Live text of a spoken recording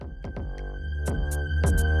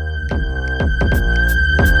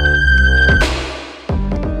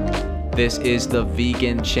This is the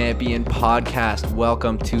Vegan Champion Podcast.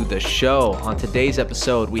 Welcome to the show. On today's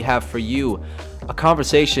episode, we have for you a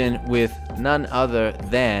conversation with none other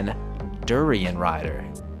than Durianrider.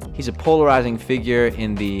 He's a polarizing figure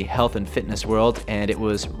in the health and fitness world, and it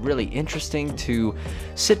was really interesting to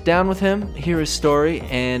sit down with him, hear his story,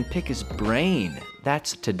 and pick his brain.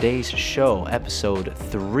 That's today's show, episode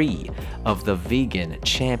 3 of the Vegan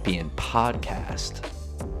Champion Podcast.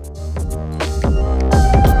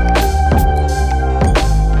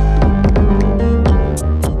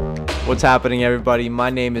 What's happening, everybody? My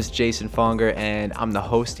name is Jason Fonger, and I'm the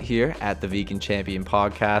host here at the Vegan Champion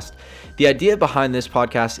Podcast. The idea behind this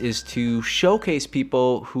podcast is to showcase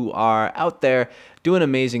people who are out there doing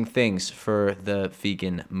amazing things for the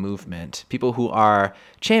vegan movement, people who are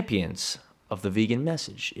champions of the vegan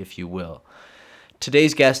message, if you will.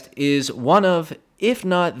 Today's guest is one of, if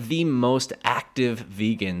not the most active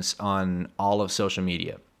vegans on all of social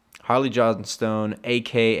media. Harley Johnstone,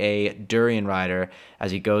 aka Durianrider,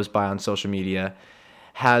 as he goes by on social media,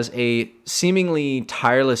 has a seemingly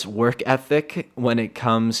tireless work ethic when it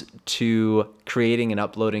comes to creating and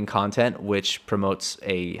uploading content which promotes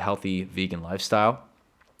a healthy vegan lifestyle.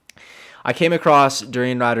 I came across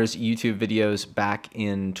Durianrider's YouTube videos back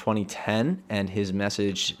in 2010, and his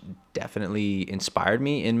message definitely inspired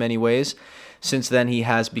me in many ways. Since then, he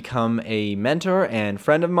has become a mentor and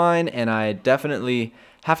friend of mine, and I definitely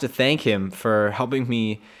have to thank him for helping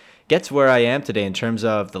me get to where I am today in terms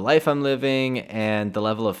of the life I'm living and the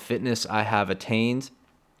level of fitness I have attained.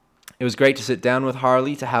 It was great to sit down with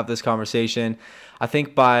Harley to have this conversation. I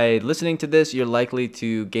think by listening to this, you're likely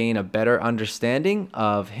to gain a better understanding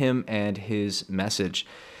of him and his message.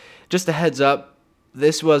 Just a heads up,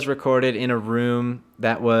 this was recorded in a room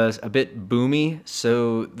that was a bit boomy,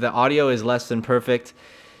 so the audio is less than perfect.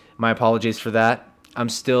 My apologies for that. I'm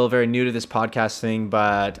still very new to this podcast thing,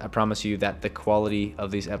 but I promise you that the quality of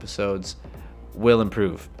these episodes will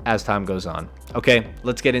improve as time goes on. Okay,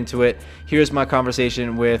 let's get into it. Here's my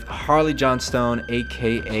conversation with Harley Johnstone,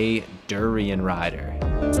 aka Durianrider.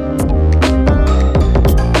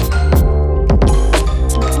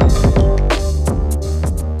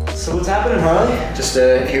 So what's happening, Harley? Just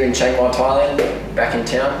here in Chiang Mai, Thailand, back in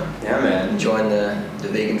town. Yeah, man. Enjoying the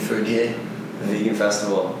vegan food here. The vegan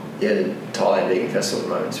festival. Yeah, the Thailand Vegan Festival at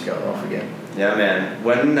the moment is going off again. Yeah, man.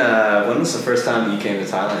 When was the first time that you came to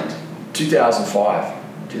Thailand?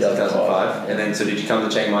 2005. 2005. And then, so did you come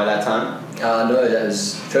to Chiang Mai that time? No, that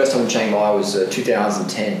was first time in Chiang Mai was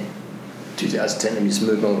 2010. 2010, and just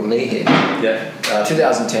moved my little knee here. Yeah.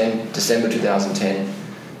 2010, December 2010,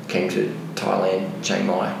 came to Thailand, Chiang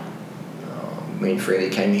Mai. Me and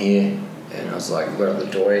Freely came here, and I was like, we're at the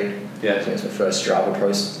Doi. Yeah. I think it's my first Strava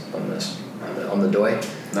post on the Doi.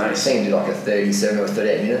 Nice. I think I did like a 37 or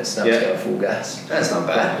 38 minutes, and I was going full gas. That's not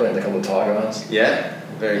bad. Went a couple of Thai guys. Yeah,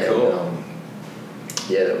 very cool.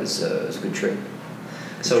 That was a good trip.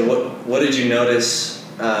 So what did you notice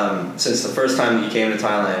since the first time that you came to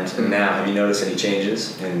Thailand and now? Have you noticed any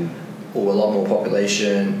changes? A lot more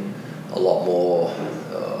population, a lot more,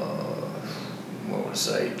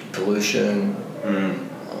 pollution,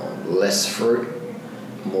 less fruit,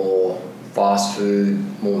 more fast food,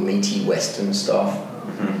 more meaty Western stuff.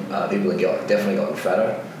 People have definitely gotten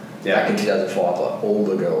fatter. Yeah. Back in 2005, like all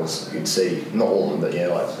the girls you'd see, not all of them, but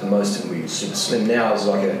like most of them were super slim. Now it's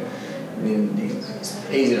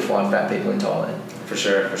it's easy to find fat people in Thailand. For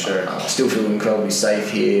sure. Still feel incredibly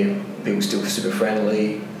safe here. People still super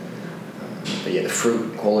friendly. But yeah, the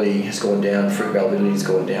fruit quality has gone down. Fruit availability has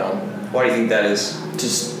gone down. Why do you think that is?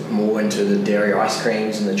 Just more into the dairy ice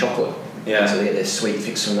creams and the chocolate. Yeah. So they get their sweet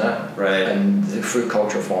fix from that. Right. And the fruit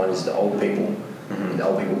culture I find is the old people. The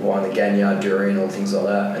old people buying the Ganyard durian and things like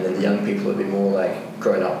that, and then the young people have been more like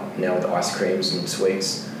grown up now with the ice creams and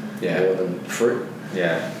sweets more than fruit.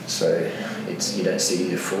 Yeah. So you don't see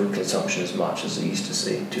the fruit consumption as much as you used to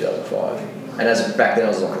see in 2005. And as back then I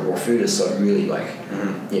was like a raw foodist, so I really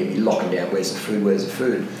be locking down where's the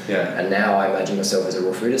food. Yeah. And now I imagine myself as a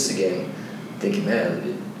raw foodist again, thinking,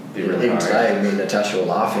 man, really even today me and Natasha were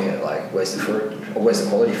laughing at like where's the fruit or where's the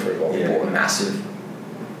quality fruit? Well, we bought a massive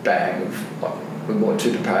bag of we bought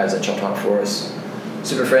 2 papayas that chopped up for us.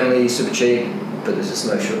 Super friendly, super cheap, but there's just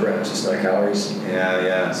no sugar in it, just no calories.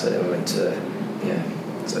 Yeah. So then we went to,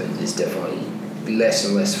 so it's definitely less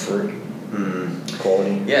and less fruit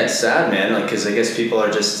quality. Yeah, it's sad, man, because I guess people are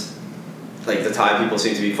just, the Thai people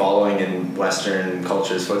seem to be following in Western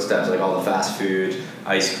culture's footsteps, all the fast food,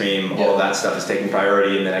 ice cream, all of that stuff is taking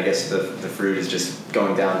priority, and then I guess the fruit is just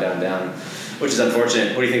going down. which is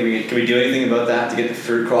unfortunate. What do you think? Can we do anything about that to get the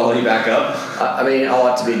fruit quality back up? I mean, I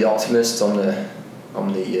like to be the optimist. I'm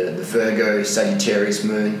the Virgo Sagittarius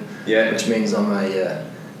moon, which means I'm a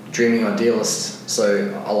dreaming idealist.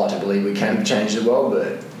 So I like to believe we can change the world,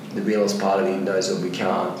 but the realist part of me knows that we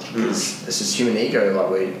can't. Because it's just human ego.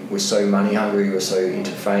 Like we're so money hungry, we're so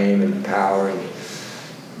into fame and power, and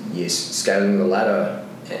scaling the ladder,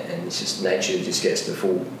 and it's just nature just gets the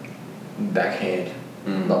full backhand.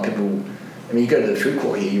 Like people, I mean, you go to the food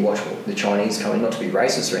court here, you watch the Chinese come in, not to be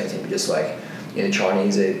racist or anything, but just like, you know,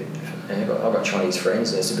 Chinese, I've got Chinese friends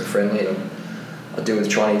and they're super friendly, and I deal with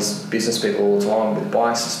Chinese business people all the time with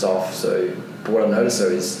bikes and stuff. So, but what I noticed though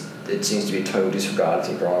is it seems to be a total disregard of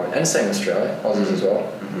the environment, and the same in Australia, Aussies as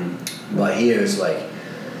well. But here it's like,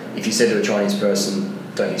 if you said to a Chinese person,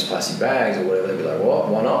 don't use plastic bags or whatever, they'd be like, what?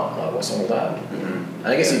 Why not? Like, what's wrong with that? And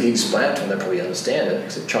I guess if you explain it to them, they probably understand it,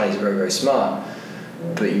 because the Chinese are very, very smart.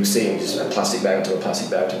 But you see them just a plastic bag to a plastic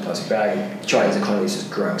bag to a plastic bag. And the Chinese economy is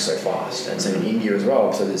just growing so fast, and same in India as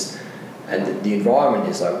well. So the environment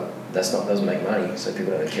is like, doesn't make money, so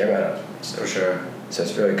people don't care about it. For sure. So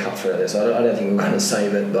it's very cutthroat there. So I don't think we're going to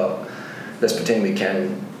save it, but let's pretend we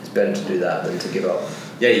can. It's better to do that than to give up.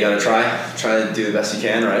 Yeah, you got to try to do the best you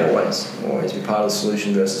can, right? Always be part of the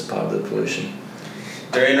solution versus part of the pollution.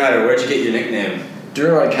 Durianrider, where'd you get your nickname?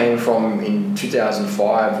 Durianrider came from in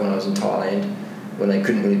 2005 when I was in Thailand, when they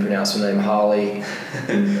couldn't really pronounce the name Harley,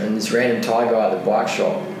 and this random Thai guy at the bike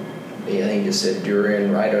shop, I think he just said,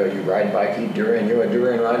 Durianrider, you ride bike, you're a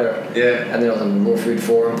Durianrider. Yeah. And then I was on the Raw Food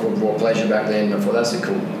Forum called Raw Pleasure back then, and I thought that's a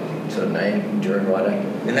cool sort of name, Durianrider.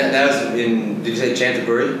 And that was in, did you say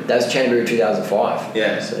Canterbury? That was Canterbury 2005.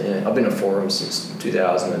 Yeah. So yeah, I've been on forums since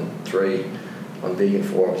 2003, on vegan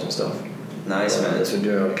forums and stuff. Nice, man. That's where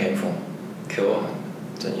Durianrider came from. Cool.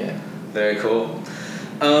 So yeah. Very cool.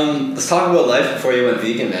 Let's talk about life before you went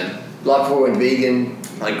vegan, man. Life before I went vegan.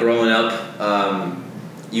 Like growing up,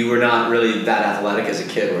 you were not really that athletic as a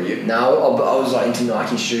kid, were you? No, I was like into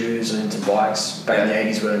Nike shoes and into bikes back in the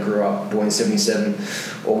 80s when I grew up, born in 77,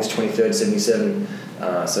 August 23rd, 77.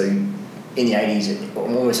 So in the 80s,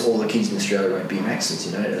 almost all the kids in Australia were BMXers,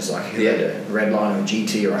 you know. It was like who had a Redline or a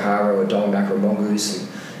GT or a Haro or a Diamondback or a Mongoose,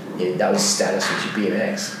 and that was status, was your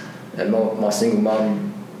BMX. And my single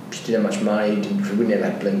mum, she didn't have much money, we never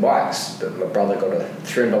had bling bikes, but my brother got a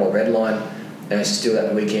 $300 Redline, and I used to steal that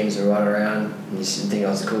on the weekends and ride around, and you didn't think I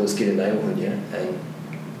was the coolest kid in the neighbourhood, you know.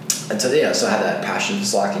 And so yeah, so I had that passion for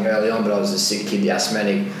cycling early on, but I was a sick kid, the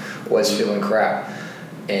asthmatic, always feeling crap.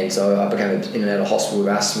 And so I became in and out of hospital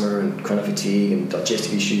with asthma and chronic fatigue and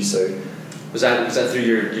digestive issues. So was that through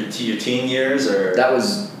your teen years, or? That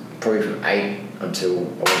was probably from 8 until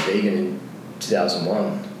I went vegan in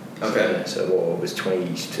 2001. Okay. So it was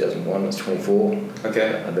 2001, I was 24.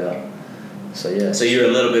 Okay. About. So yeah. So you were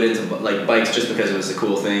a little bit into like bikes just because it was a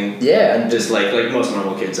cool thing. Yeah, and just like most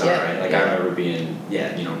normal kids are, right? Like I remember being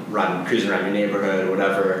cruising around your neighborhood or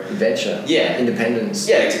whatever. Adventure. Yeah. Independence.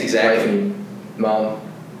 Yeah, exactly. Away from mum,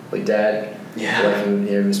 with dad. Yeah. Away from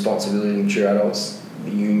responsibility of mature adults.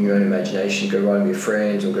 Use your own imagination. Go riding with your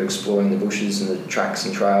friends or go exploring the bushes and the tracks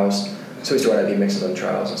and trails. So we used to ride BMXs on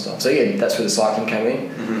trails and stuff. So yeah, that's where the cycling came in.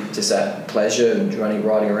 Mm-hmm. Just that pleasure and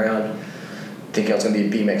riding around, thinking I was going to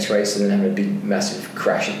be a BMX racer, and then having a big, massive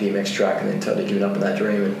crash at the BMX track, and then totally giving up on that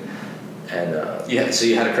dream. So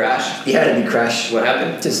you had a crash? Yeah, I had a big crash. What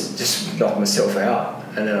happened? Just knocked myself out,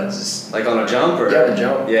 and then I just like on a jump, or on a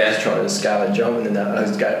jump. Yeah, just trying to scale a jump, and then I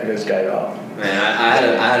just gave up. Man, I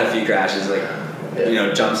had a few crashes, like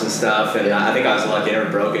jumps and stuff, and I think I was lucky I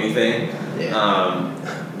never broke anything. Yeah.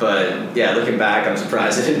 But yeah, looking back, I'm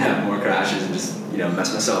surprised I didn't have more crashes and just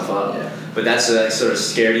mess myself up. Yeah. But that's sort of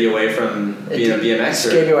scared you away from being a BMX.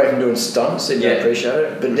 Scared me away from doing stunts. I appreciate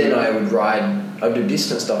it. But then I'd do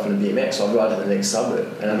distance stuff on a BMX. So I'd ride to the next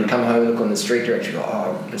suburb, and I'd come home and look on the street direction.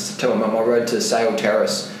 Just tell my mum I rode to Sale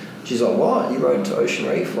Terrace. She's like, "What? You rode to Ocean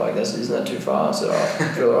Reef? Like, isn't that too far?" I said,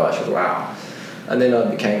 "I feel alright." She was, "Wow." And then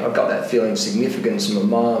I got that feeling of significance from my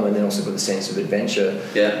mum, and then also got the sense of adventure.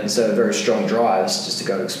 Yeah. And so very strong drives just to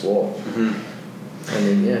go explore. Mm-hmm.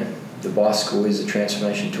 And then the bicycle is a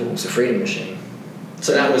transformation tool. It's a freedom machine.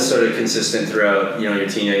 So that was sort of consistent throughout your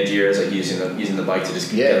teenage years, like using the bike to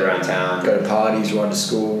just get around town. Go to parties, ride to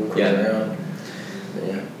school, cruise around.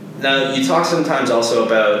 Yeah. Now you talk sometimes also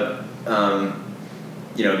about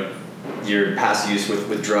your past use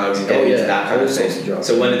with drugs and getting into that kind of thing.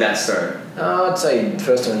 So when did that start? I'd say the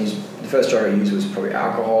first drug I used was probably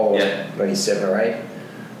alcohol. Maybe 7 or 8.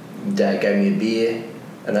 Dad gave me a beer,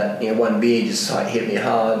 and that one beer just hit me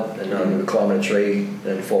hard, and I remember climbing a tree and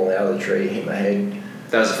then falling out of the tree, hit my head.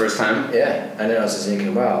 That was the first time? Yeah, and then I was just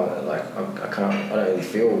thinking, wow, like I don't really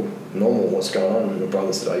feel normal, what's going on? And my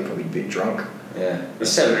brother said, oh, you're probably a bit drunk. Yeah. You're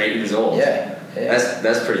 7 or 8 years old. Yeah.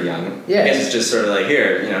 That's pretty young. Yeah. I guess it's just sort of like,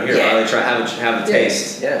 here, I'll try, have a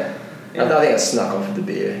taste. Yeah. I think I snuck off with the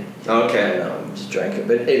beer. Okay. And just drank it.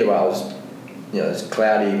 But either way, I was, it was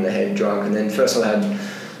cloudy in the head, drunk. And then first I had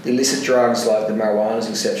the illicit drugs like the marijuanas,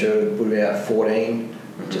 etc. Would be about 14.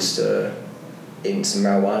 Just eating some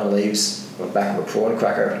marijuana leaves on the back of a prawn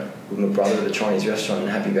cracker with my brother at a Chinese restaurant in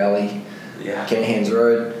Happy Valley, Kenhans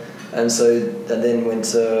Road. And so I then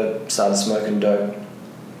started smoking dope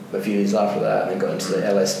a few years after that, and then got into the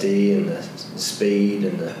LSD and the speed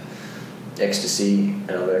and the ecstasy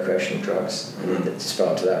and other recreational drugs, and then just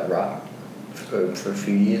fell into that rut for a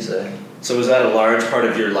few years there. So was that a large part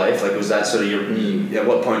of your life? Like, was that sort of your... At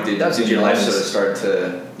what point did your life sort of start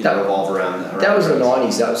to revolve around that? That was the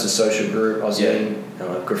 90s. That was the social group. I was doing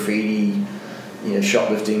graffiti,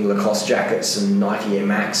 shoplifting Lacoste jackets and Nike Air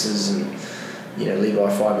Maxes and Levi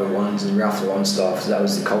 501s and Ralph Lauren stuff. So that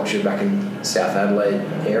was the culture back in South Adelaide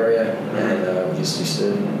area, and we just used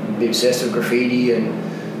to be obsessed with graffiti, and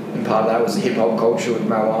part of that was the hip hop culture with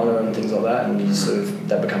marijuana and things like that, and you just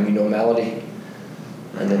that became your normality.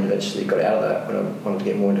 And then eventually got out of that when I wanted to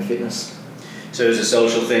get more into fitness. So it was a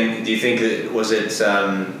social thing. Do you think that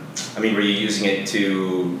were you using it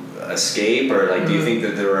to escape, or do you think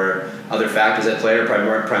that there were other factors at play, or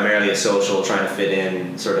primarily a social, trying to fit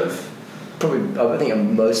in sort of? Probably, I think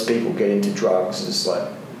most people get into drugs as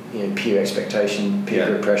peer expectation,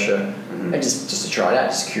 peer pressure, and just to try it out,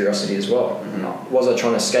 just curiosity as well. Was I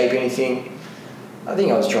trying to escape anything? I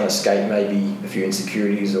think I was trying to escape maybe a few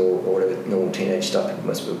insecurities or whatever normal teenage stuff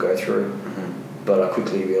most people go through. But I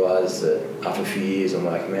quickly realised that after a few years, I'm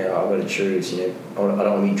like, man, I've got to choose. I don't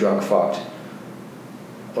want to be drug fucked,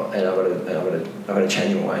 and I've got to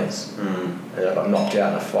change my ways. And I got knocked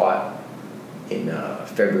out in a fight in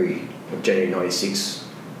January '96,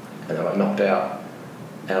 and I got knocked out.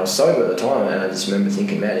 And I was sober at the time, and I just remember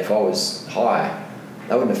thinking, man, if I was high,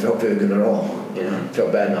 that wouldn't have felt very good at all.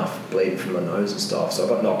 Felt bad enough, bleeding from my nose and stuff. So I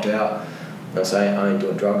got knocked out, and I say I ain't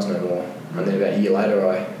doing drugs no more. And then about a year later,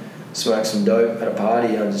 I smoked some dope at a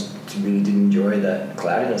party, and I just really didn't enjoy that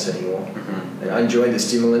cloudiness anymore. And I enjoyed the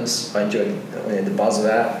stimulants, I enjoyed the buzz of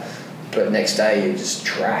that, but next day it was just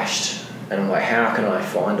trashed. And I'm like, how can I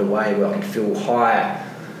find a way where I can feel higher,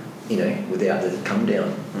 without the come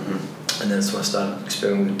down? And then that's when I started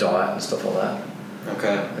experimenting with diet and stuff like that.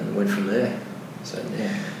 Okay. And went from there.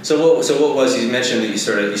 So what was, you mentioned that you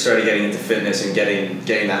started getting into fitness and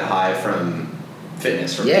getting that high from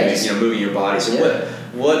fitness, from moving your body. So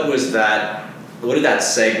what was that? What did that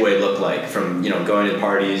segue look like from going to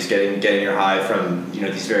parties, getting your high from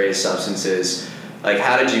these various substances? Like,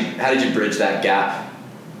 how did you bridge that gap?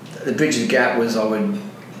 The bridge of the gap was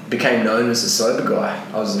became known as the sober guy.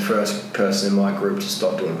 I was the first person in my group to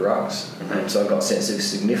stop doing drugs, and so I got a sense of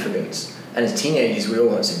significance. And as teenagers, we all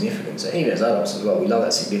want significance. And even as adults as well, we love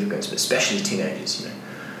that significance, but especially as teenagers,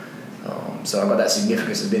 So I got that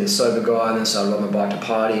significance of being a sober guy, and then started riding my bike to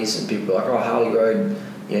parties, and people were like, oh, Harley rode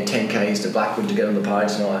 10Ks to Blackwood to get on the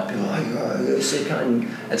party tonight. People were like, you're sick, and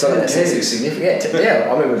so I got that sense of significance.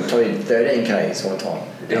 I remember totally 13Ks one time.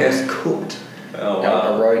 And I was cooked. Oh,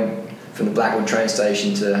 wow. I rode from the Blackwood train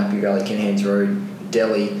station to Happy Valley, Kenhans Road,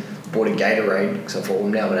 Delhi, bought a Gatorade, because I thought, well,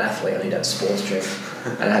 now I'm an athlete, I need that sports drink.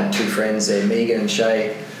 And I had two friends there, Megan and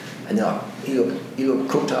Shay, and they're like, you look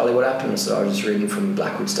cooked, Harley, what happened? So I was just reading from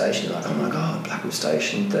Blackwood Station, they're like, oh my God, Blackwood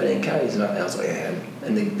Station, 13Ks. And I was like, yeah.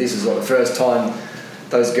 And this is the first time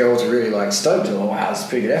those girls were really stoked. They're like, wow, it's a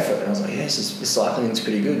pretty good effort. And I was like, yeah, this cycling thing's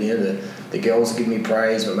pretty good. The girls give me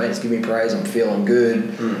praise, my mates give me praise, I'm feeling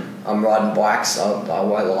good. I'm riding bikes, I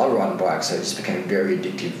love riding bikes, so it just became very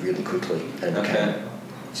addictive really quickly. And it became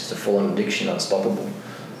just a full-on addiction, unstoppable.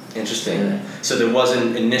 Interesting. Yeah. So there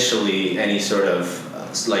wasn't initially any sort of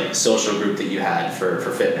social group that you had for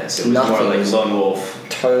fitness. It was Nothing. More like lone wolf.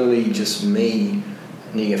 Totally just me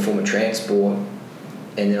needing a form of transport,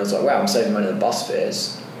 and then I was like, wow, I'm saving money on the bus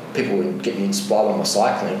fares. People would get me inspired by my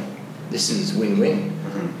cycling. This is win-win.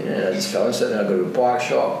 And I just fell into it. And I go to a bike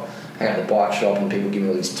shop, hang out at the bike shop, and people give me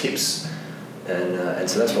all these tips, and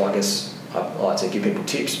so that's why I guess I like to give people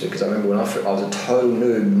tips, because I remember when I was a total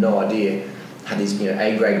noob, no idea. Had these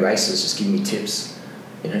A-grade racers just giving me tips,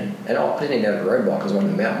 and I didn't even have a road bike, I was on a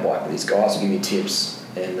mountain bike, but these guys would give me tips,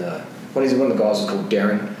 and one of the guys was called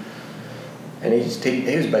Darren, and he was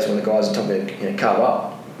basically one of the guys that told me to carve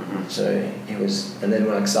up. So he was, and then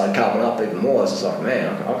when I started carving up even more, I was just like,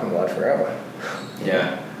 man, I can ride forever.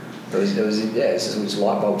 Yeah. It's just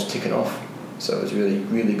light bulbs ticking off, so it was really,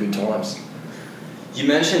 really good times. You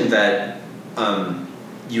mentioned that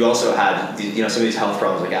you also had some of these health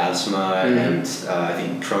problems like asthma and I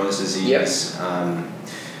think Crohn's disease. Yep.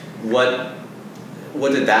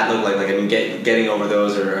 What did that look like? Like, I mean, getting over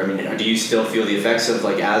those, or I mean, do you still feel the effects of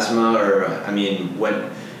like asthma, or I mean,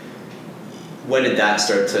 when did that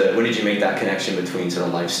start to? When did you make that connection between sort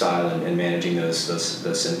of lifestyle and managing those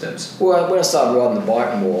symptoms? Well, when I started riding the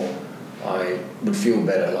bike more, I would feel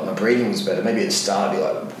better. Like my breathing was better. Maybe at the start I'd be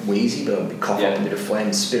like wheezy, but I'd cough up a bit of phlegm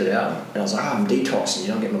and spit it out. And I was like, I'm detoxing.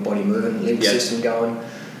 I'm getting my body moving, lymph system going.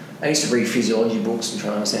 I used to read physiology books and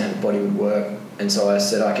try to understand how the body would work. And so I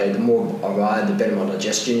said, okay, the more I ride, the better my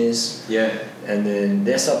digestion is. Yeah. And then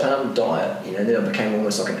I started planning out a diet. Then I became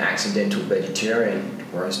almost like an accidental vegetarian,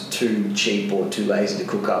 where I was too cheap or too lazy to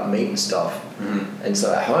cook up meat and stuff. Mm-hmm. And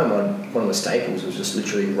so at home, one of my staples was just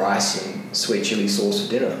literally rice and sweet chili sauce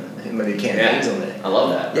for dinner. And maybe canned beans on there. I love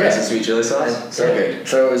that. Rice and sweet chili sauce. So good.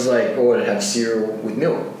 So it was like, or I'd have cereal with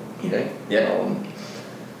milk, Yeah.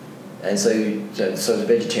 And so it's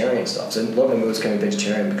vegetarian stuff. So a lot of my meals came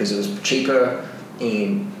vegetarian because it was cheaper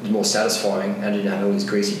and it was more satisfying, and I didn't have all these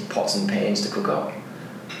greasy pots and pans to cook up.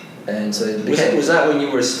 And so it became, was that when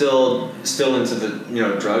you were still into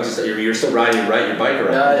the drugs? You were still riding your bike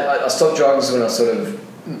around? No, I stopped drugs when I sort of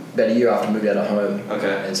about a year after I moved out of home.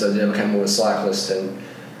 Okay. And so then I became more a cyclist, and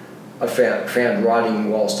I found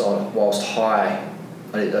riding whilst high,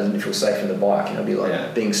 I didn't feel safe on the bike, and I'd be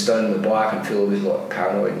like being stoned on the bike and feel a bit like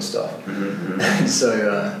paranoid and stuff. Mm-hmm. And so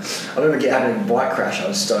I remember having a bike crash. I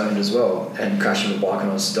was stoned as well, and crashing the bike, and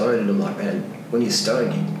I was stoned, and I'm like, man, when you're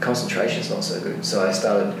stoned, your concentration's not so good. So I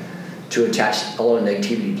started to attach a lot of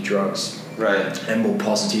negativity to drugs, right, and more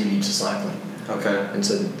positivity to cycling. Okay. And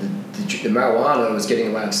so the marijuana was getting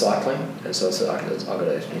away with cycling, and so I said, I don't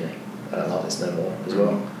like this no more as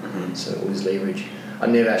well. Mm-hmm. So it was leverage. I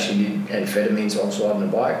never actually did amphetamines while I was riding a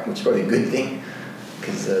bike, which is probably a good thing,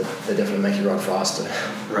 because they definitely make you run faster.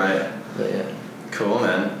 Right. But yeah. Cool,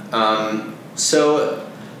 man. So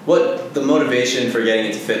what the motivation for getting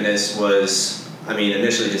into fitness was? I mean,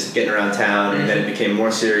 initially just getting around town, and then it became more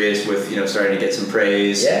serious with starting to get some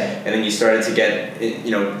praise. Yeah. And then you started to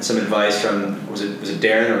get some advice from was it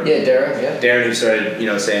Darren or Darren, Darren, who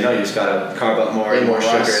started saying, oh, you just gotta carb up more and more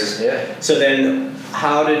sugars. Yeah. So then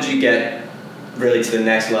how did you get really to the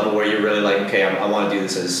next level where you're really like, okay, I want to do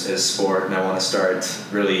this as sport, and I want to start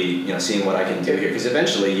really seeing what I can do here? Because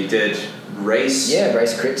eventually you did race. Yeah,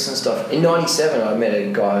 race crits and stuff. In '97, I met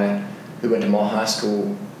a guy who went to my high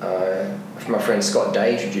school. My friend Scott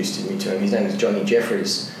Day introduced me to him. His name is Johnny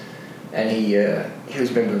Jeffries, and he was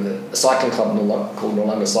a member of a cycling club called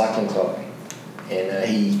Noarlunga Cycling Club,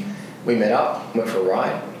 and we met up, went for a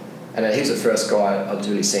ride, and he was the first guy I'd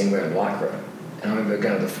really seen wearing Lycra. And I remember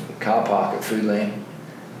going to the car park at Foodland,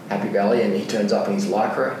 Happy Valley, and he turns up in his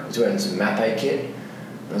Lycra. He's wearing some Mape kit, and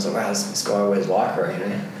I was like, wow, this guy wears Lycra,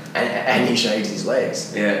 and he shaves his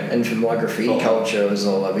legs. Yeah. And from my graffiti culture, it was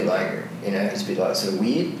all a bit like, it's a bit like sort of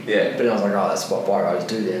weird. Yeah. But then I was like, oh, that's what bike riders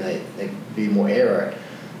do there. They be more aero.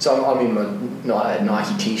 So I'm in my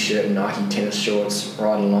Nike t-shirt and Nike tennis shorts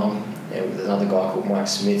riding along, and with another guy called Mike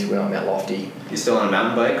Smith. We went up Mount Lofty. You still on a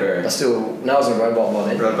mountain bike, or? I was on a road bike by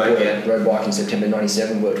then. Road bike, yeah. Road bike in September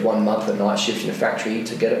 '97. Worked 1 month at night shift in a factory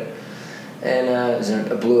to get it. And it was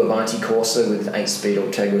a blue Avanti Corsa with 8-speed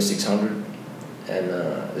Ortega 600, and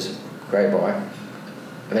it was a great bike.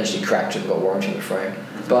 Eventually cracked and got warranty on the frame.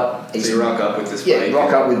 But so you rock up with this bike? Yeah,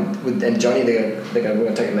 rock up with and Johnny. We're going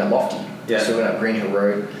to take him Mount Lofty. Yeah. So we went up Green Hill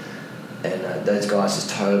Road, and those guys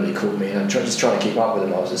just totally cooked me. And I'm just trying to keep up with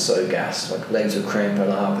them. I was just so gassed. Like legs were cramping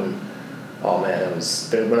up, and oh man, it was.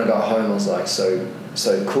 But when I got home, I was like so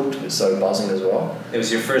cooked, but so buzzing as well. It was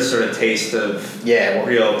your first sort of taste of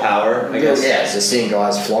real power, I guess. Yeah, just seeing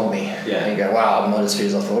guys flog me. Yeah. And go, wow, I'm not as fit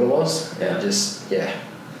as I thought it was. Yeah.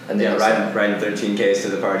 And then riding 13Ks to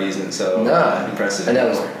the party isn't so impressive. And that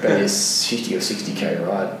was maybe a 50 or 60K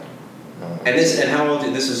ride. And how old?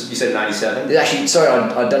 This was, you said 97? Actually, sorry,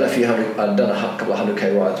 I'd done I'd done a couple of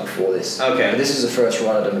 100K rides before this. Okay. But this is the first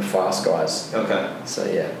ride I'd done with fast guys. Okay. So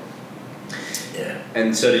yeah.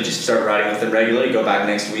 And so did you start riding with them regularly? Go back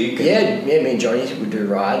next week? Yeah. Me and Johnny would do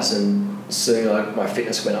rides, and soon my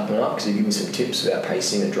fitness went up and up because he gave me some tips about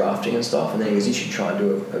pacing and drafting and stuff. And then he goes, you should try and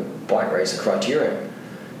do a bike race, a criterium.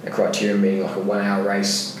 A criterium being like a 1 hour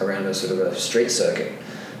race around a sort of a street circuit.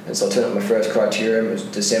 And so I turned up my first criterium. It was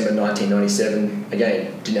December 1997.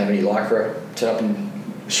 Again, didn't have any Lycra. Turned up in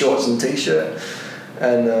shorts and t-shirt,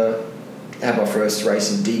 and had my first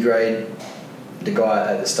race in D grade. The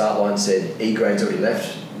guy at the start line said, E grade's already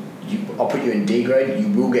left. I'll put you in D grade. You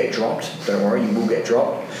will get dropped. Don't worry, you will get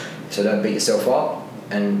dropped. So don't beat yourself up.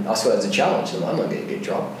 And I saw it as a challenge. I'm not going to get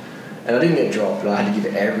dropped. And And I didn't get dropped, but I had to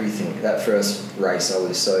give it everything. That first race, I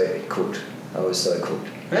was so cooked.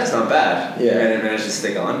 That's not bad. Yeah. And it managed to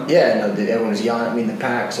stick on. Yeah, no, everyone was yelling at me in the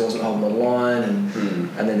pack, so I wasn't holding the line.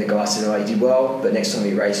 And then the guy said, "Oh, you did well, but next time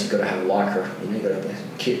you race, you've got to have a lycra. You got to have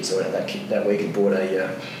a kit." So I went that kit that week and bought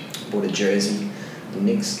a jersey, the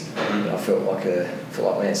Knicks. I felt like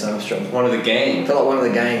Lance Armstrong. One of the gang. Felt like one of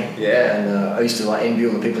the gang. Yeah. And I used to envy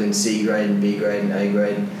all the people in C grade and B grade and A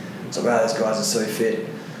grade. It's like, wow, those guys are so fit.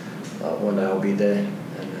 One day I'll be there.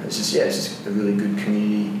 And it's just a really good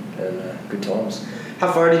community and good times.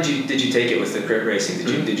 How far did you take it with the crit racing?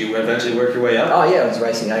 Did you eventually work your way up? Oh yeah, I was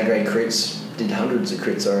racing A grade crits. Did hundreds of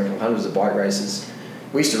crits, I reckon, hundreds of bike races.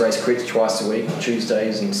 We used to race crits twice a week,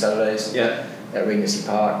 Tuesdays and Saturdays. Yeah. At Regency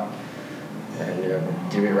Park, and did a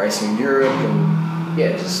bit of racing in Europe, and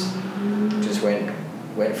just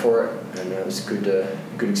went for it, and it was a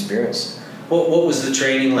good experience. What was the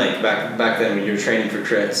training like back then when you were training for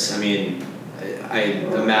crits? I mean, I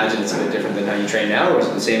imagine it's a bit different than how you train now, or is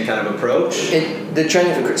it the same kind of approach? The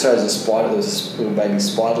training for crits was a spider. There was a little baby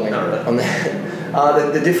spiderling on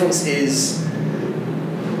there. The difference is,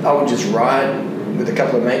 I would just ride with a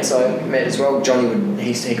couple of mates I met as well. Johnny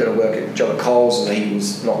he got to work at job at Coles, and he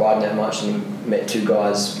was not riding that much, and he met two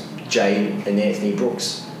guys, Jade and Anthony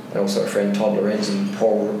Brooks, and also a friend Todd Lorenz and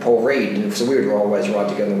Paul Reed. And so we would always ride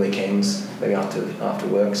together on the weekends, maybe after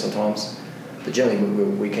work sometimes. But generally we were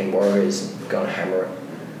weekend warriors, go and hammer it.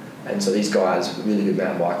 And so these guys were really good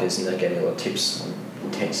mountain bikers, and they gave me a lot of tips on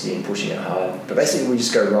intensity and pushing it hard. But basically we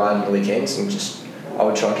just go ride on the weekends, and I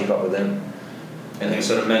would try and keep up with them. And they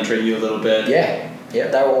sort of mentoring you a little bit? Yeah.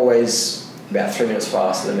 They were always about 3 minutes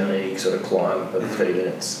faster than Mount any sort of climb of 30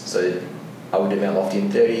 minutes. So I would do Mount Lofty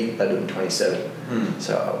in 30, they'd do it in 27.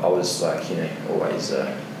 So I was always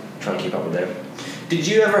trying to keep up with them. Did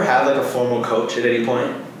you ever have a formal coach at any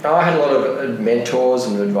point? I had a lot of mentors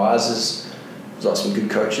and advisors. There was some good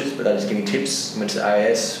coaches, but they just gave me tips. I went to the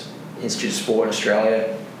AAS, Institute of Sport in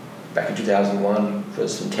Australia, back in 2001 for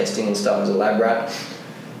some testing and stuff as a lab rat.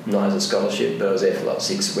 Not as a scholarship, but I was there for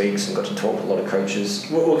 6 weeks and got to talk to a lot of coaches.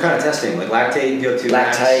 What kind of testing? Like lactate, VO2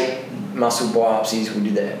 max? Lactate, muscle biopsies. We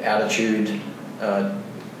did the altitude.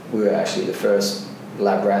 We were actually the first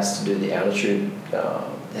lab rats to do the altitude.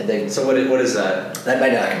 So what is that? They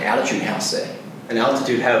made an altitude house there. An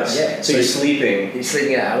altitude house? Yeah. So you're sleeping. You're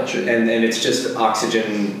sleeping at altitude. And it's just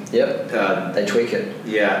oxygen. Yep. They tweak it.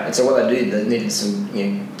 Yeah. And so what they did, they needed some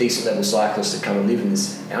decent level cyclists to come and live in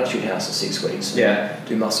this altitude house for 6 weeks. And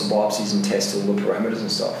do muscle biopsies and test all the parameters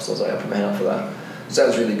and stuff. So I was like, I put my hand up for that. So that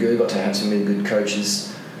was really good. Got to have some really good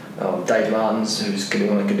coaches. Dave Martins, who's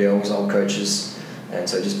one of Goodell's old coaches. And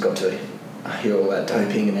so just got to hear all that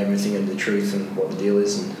doping and everything and the truth and what the deal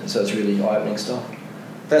is. And so it's really eye-opening stuff.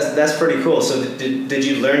 That's pretty cool. So did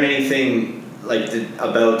you learn anything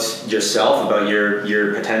about yourself, about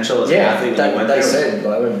your potential as an athlete when you went there? They said,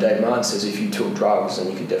 when Dave Martin says if you took drugs, then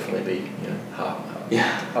you could definitely be,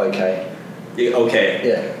 okay. Okay.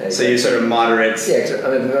 Yeah. So you sort of moderate. Yeah,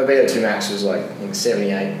 my VO2 max was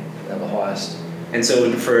 78 at the highest. And so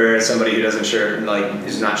for somebody who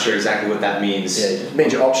is not sure exactly what that means. Yeah, it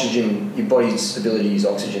means your oxygen, your body's ability to use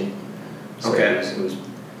oxygen. So okay.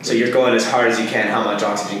 So you're going as hard as you can. How much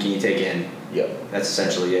oxygen can you take in? Yep. That's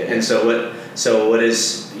essentially it. And so what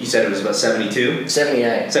is, you said it was about 72?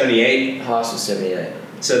 78. 78? Highest was 78.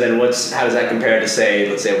 So then how does that compare to let's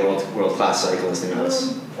say a world class cyclist in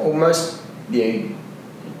this? Almost,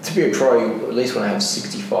 to be a pro, you at least want to have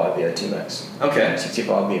 65 VO2 max. Okay.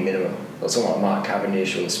 65 would be a minimum. Someone like Mark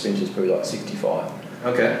Cavendish or the sprinters probably 65.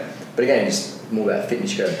 Okay. But again, just more about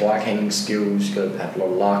fitness. You got to have bike handling skills, you got to have a lot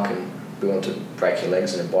of luck and be able to break your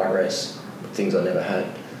legs in a bike race. Things I never had.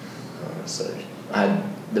 So I had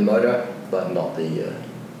the motor, but not the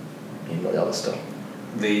other stuff.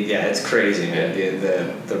 It's crazy, man.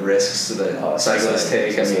 The risks the cyclists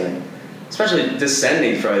take. I mean, especially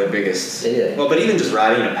descending is probably the biggest. Yeah. Well, but even just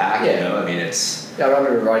riding a pack, it's. Yeah, I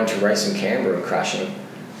remember riding to a race in Canberra and crashing.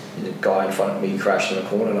 The guy in front of me crashed in the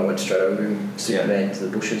corner, and I went straight over him, Superman to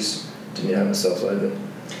the bushes. Didn't hurt myself over.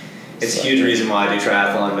 It's a huge reason why I do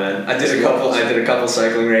triathlon, man. I did a couple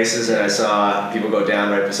cycling races, and I saw people go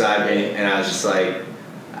down right beside me, and I was just like,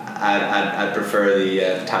 I'd prefer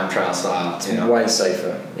the time trial style. It's way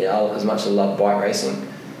safer. Yeah, as much as I love bike racing,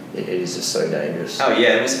 it is just so dangerous. Oh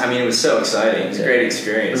yeah, it was so exciting. It was a great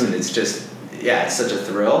experience, and it's just it's such a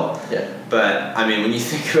thrill. Yeah. But I mean, when you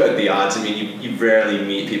think about the odds, I mean, you rarely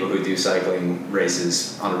meet people who do cycling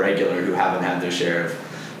races on a regular who haven't had their share of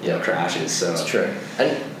crashes. So it's true.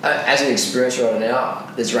 And as an experienced rider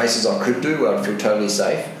now, there's races I could do where I'd feel totally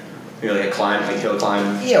safe. Maybe like a climb, like hill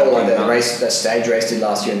climb. Yeah, or like that stage race did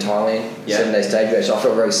last year in Thailand. 7-day stage race. I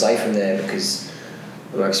felt very safe in there because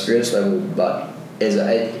of my experience level. But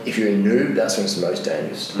if you're a noob, that's when it's the most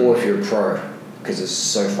dangerous. Or if you're a pro, because it's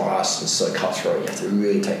so fast and so cutthroat, you have to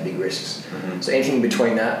really take big risks. So anything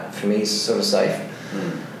between that for me is sort of safe.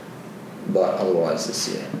 But otherwise, it's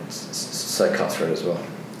so cutthroat as well.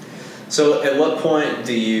 So at what point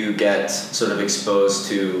do you get sort of exposed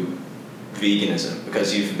to veganism?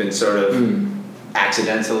 Because you've been sort of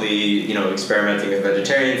accidentally, experimenting with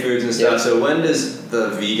vegetarian foods and stuff. So when does the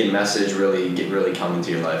vegan message really come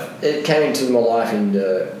into your life? It came into my life in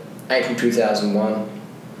April 2001.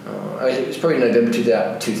 It was probably November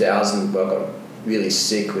 2000 where I got really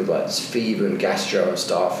sick with like this fever and gastro and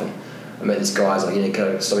stuff, and I met this guy. He's like, kind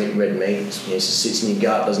of stop eating red meat. It just sits in your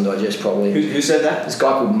gut, doesn't digest properly. Who said that? This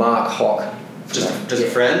guy called Mark Hock. Just a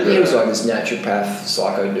friend? He was like this naturopath,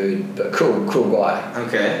 psycho dude, but cool guy.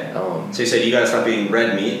 Okay. So you said you gotta stop eating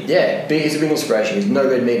red meat? Yeah, he's a big inspiration. He's no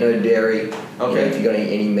red meat, no dairy. Okay. If you're gonna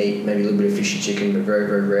eat any meat, maybe a little bit of fish and chicken, but very,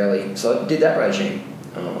 very rarely. So I did that regime,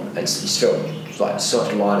 and just felt like so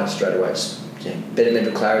much lighter straight away. Just, better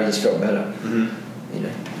mental clarity, just felt better.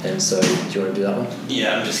 And so, do you want to do that one?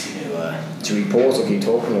 Yeah, I'm just gonna. Should we pause or keep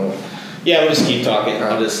talking? Or? Yeah, we'll just keep talking. Right.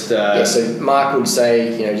 I'll just. So Mark would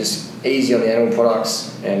say, just easy on the animal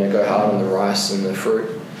products and go hard on the rice and the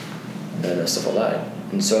fruit and stuff like that,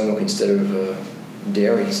 and soy milk instead of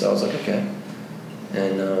dairy. So I was like, okay,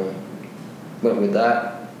 and went with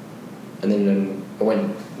that, and then I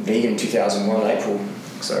went vegan in 2001 April.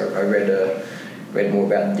 So I read more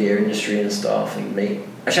about the dairy industry and stuff and meat.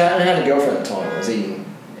 Actually, I had a girlfriend at the time. I was eating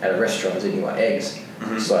at a restaurant. I was eating like eggs.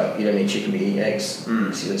 She's like, you don't eat chicken, but you eat eggs.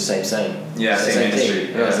 She's the same. Yeah, same industry.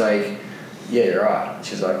 Thing. And I was like, yeah, you're right.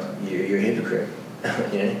 She's like, you're a hypocrite,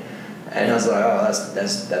 And I was like, oh,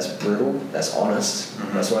 that's brutal. That's honest.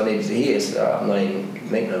 That's what I needed to hear. So I'm not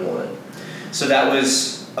eating meat no more then. So that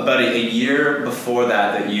was about a year before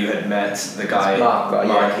that you had met the guy Mark.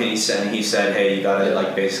 Yeah. He said, hey, you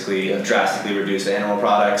gotta basically drastically reduce the animal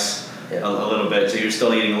products a little bit. So you're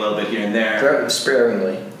still eating a little bit here and there.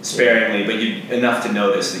 Sparingly, but enough to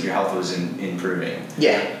notice that your health was improving.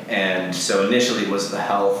 Yeah. And so initially it was the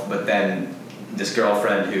health, but then this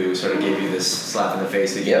girlfriend who sort of gave you this slap in the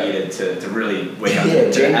face that you needed to really wake up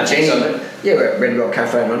to have something. Yeah, we're at Red Rock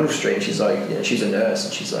Cafe on Rundle Street, and she's like, she's a nurse,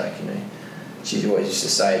 and she's like, she always used to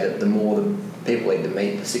say that the more the people eat the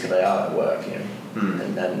meat, the sicker they are at work,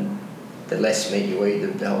 and the less meat you eat,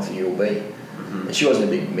 the healthier you'll be. And she wasn't a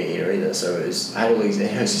big meat eater either, so I had all these, and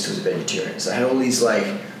her sister was a vegetarian, so I had all these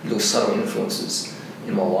little subtle influences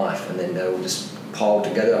in my life, and then they all just piled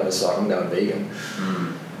together. I was like, I'm going vegan.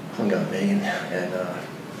 And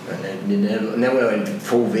then when I went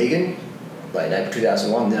full vegan, like in April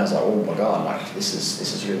 2001, then I was like, oh my god, this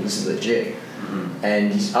is legit.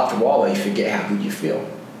 And after a while, you forget how good you feel.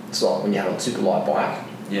 It's like when you have a super light bike.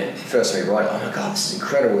 Yeah. First time you ride, oh my god, this is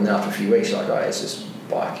incredible. And then after a few weeks, you're like, oh, it's just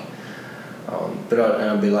bike. But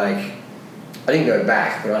I'd be like, I didn't go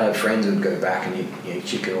back, but I had friends who would go back and eat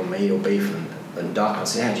chicken or meat or beef and duck. I'd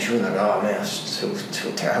say, how do you feel? And they'd go, oh man, I just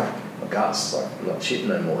feel terrible. My guts, like, I'm not shitting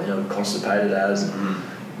no more. I'm constipated as and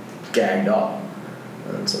gagged up.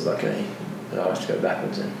 And so I was like, okay, I have to go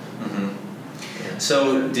backwards then. Yeah.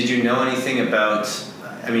 So did you know anything about,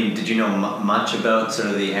 did you know much about sort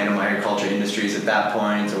of the animal agriculture industries at that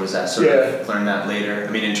point, or was that sort of learn that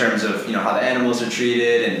later? In terms of, how the animals are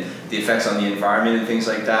treated and the effects on the environment and things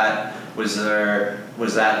like that, were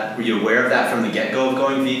you aware of that from the get-go of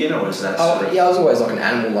going vegan, or was that I was always like an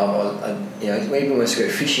animal lover. Even when I used to go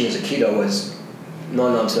fishing as a kid, I was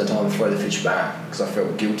 99% of the time I'd throw the fish back because I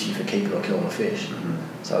felt guilty for keeping or killing the fish.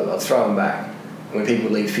 So I'd throw them back. When people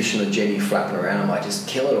would leave fish on the jetty flapping around, I'm like, just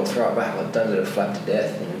kill it or throw it back. Like, don't let it flap to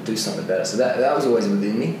death, do something about it. So that was always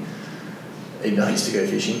within me, even though I used to go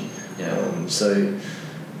fishing. Yeah.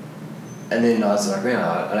 And then I was like, man,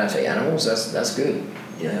 I don't have to eat animals, that's good.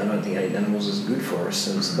 I don't think eating animals is good for us,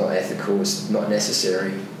 and it's not ethical, it's not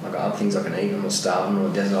necessary. Like other things I can eat, I'm not starving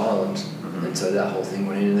on a desert island. And so that whole thing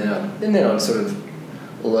went in, and then I'd sort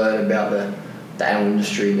of learn about the animal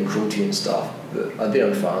industry and the cruelty and stuff. But I'd been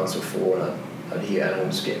on farms before, and I'd hear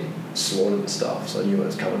animals getting slaughtered and stuff, so I knew where it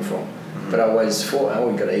was coming from. But I always thought,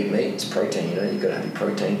 you've got to eat meat, it's protein, you've got to have your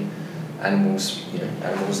protein. Animals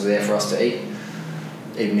are there for us to eat.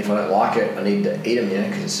 Even if I don't like it, I need to eat them,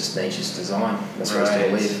 because it's just nature's design. That's where it's going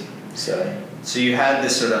to live. So you had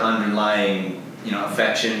this sort of underlying,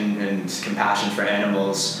 affection and compassion for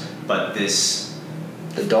animals, but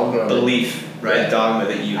the dogma belief, right? Yeah. Dogma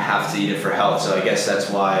that you have to eat it for health. So I guess that's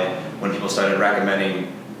why when people started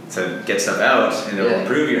recommending to get stuff out and it'll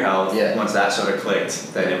improve your health. Yeah. Once that sort of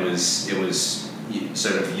clicked, then it was you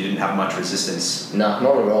didn't have much resistance. No,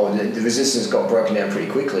 not at all. The resistance got broken down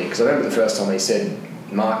pretty quickly, because I remember the first time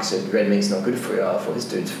Mark said red meat's not good for you. I thought this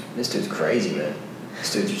dude's crazy, man.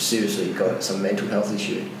 This dude's seriously got some mental health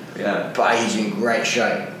issue. Yeah. But he's in great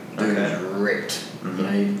shape. Dude is ripped.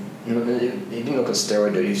 Mm-hmm. You know, he didn't look a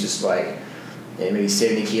steroid dude. He's just like, maybe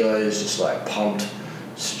 70 kilos, just like pumped,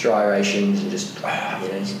 striations, and just,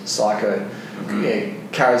 he's psycho,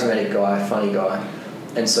 charismatic guy, funny guy.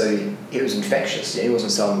 And so he was infectious. He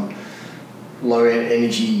wasn't some low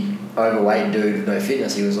energy, overweight dude with no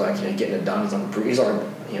fitness. He was like, getting it done. He's like a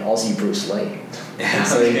Aussie Bruce Lee. Yeah, and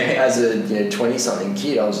so as a 20-something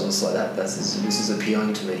kid, I was just like, this is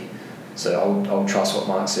appealing to me. So I'll trust what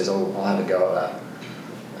Mark says. I'll have a go at that.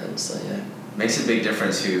 And so makes a big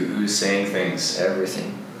difference who's saying things.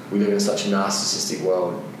 Everything. We live in such a narcissistic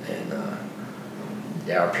world, and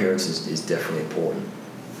our appearance is definitely important.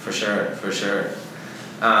 For sure.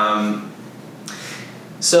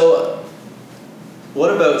 So,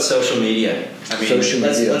 what about social media? I mean,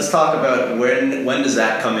 let's talk about when does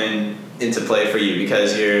that come into play for you?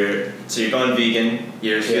 Because you're going vegan,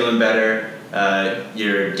 you're feeling better,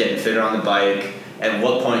 you're getting fitter on the bike. At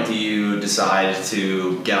what point do you decide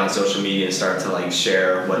to get on social media and start to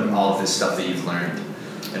share all of this stuff that you've learned,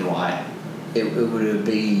 and why? It would have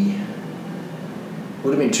been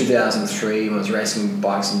 2003 when I was racing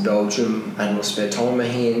bikes in Belgium. I had more spare time on my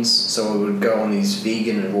hands, so I would go on these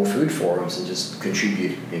vegan and raw food forums and just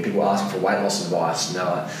contribute. People asking for weight loss advice,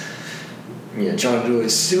 and trying to do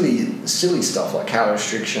silly stuff like calorie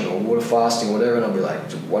restriction or water fasting or whatever, and I'd be like,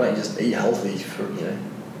 why don't you just eat healthy for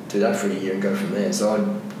do that for a year and go from there.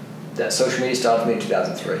 So that social media started for me in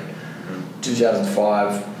 2003.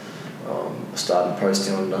 2005, I started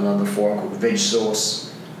posting on another forum called Veg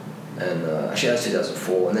Source, and actually that's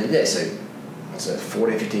 2004. And then so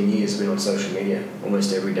 14, 15 years I've been on social media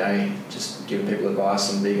almost every day, just giving people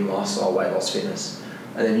advice on vegan lifestyle, weight loss, fitness.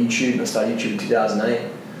 And then YouTube, I started YouTube in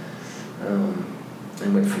 2008,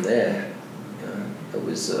 and went from there. It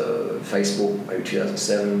was Facebook, maybe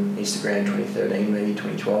 2007, Instagram 2013, maybe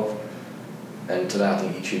 2012. And today I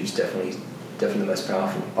think YouTube is definitely the most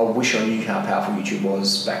powerful. I wish I knew how powerful YouTube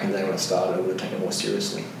was back in the day when I started. I would have taken it more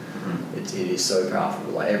seriously. Mm-hmm. It is so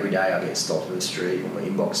powerful. Every day I get stopped in the street, and my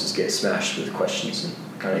inboxes get smashed with questions and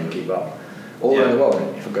can't even keep up. All around the world.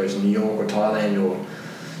 If I go to New York or Thailand or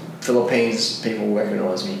Philippines, people will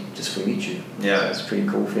recognise me just from YouTube. Yeah. So it's a pretty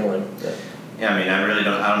cool feeling. Yeah, I mean, I don't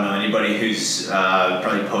know anybody who's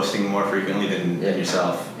probably posting more frequently than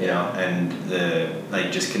yourself, and the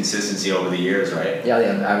just consistency over the years, right? Yeah,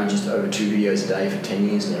 I've averaged just over 2 videos a day for 10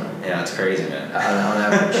 years now. Yeah, it's crazy, man. On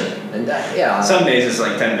average. And some days it's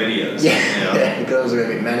 10 videos. Yeah, because I'm a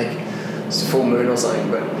bit manic. It's a full moon or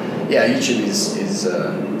something, but YouTube is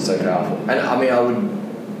so powerful. And I mean,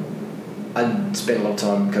 I'd spend a lot of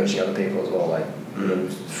time coaching other people as well,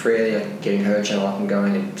 Freya getting her channel up and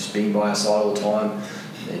going and just being by her side all the time,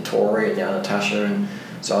 and Tori and now Natasha, and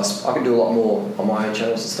so I can do a lot more on my own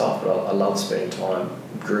channels and stuff, but I love spending time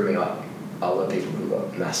grooming up other people who've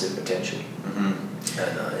got massive potential. Mm-hmm.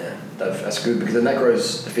 And that's good, because then that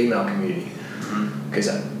grows the female community, because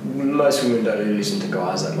most women don't really listen to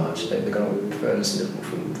guys that much. They're going to prefer to listen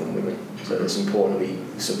from women, so it's important we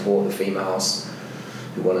support the females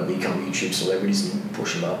who want to become YouTube celebrities and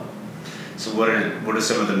push them up. So what are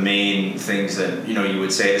some of the main things that you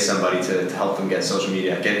would say to somebody to help them get social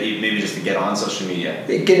media, maybe just to get on social media?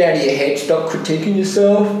 Get out of your head, stop critiquing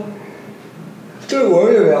yourself. Don't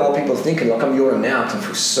worry about what people are thinking. I'm yawning now because I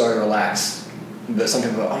feel so relaxed. But some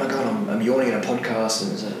people go, oh my god, I'm yawning in a podcast,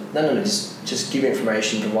 and no, just give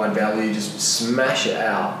information, provide value, just smash it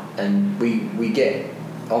out. And we get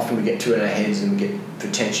too in our heads and we get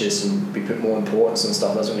pretentious and we put more importance and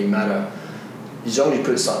stuff. Doesn't really matter. As long as you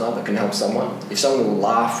put something up that can help someone, if someone will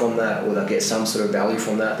laugh from that or they'll get some sort of value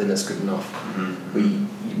from that, then that's good enough. Mm-hmm.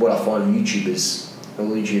 What I find with YouTubers, all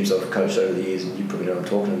the YouTubers I've coached over the years, and you probably know what I'm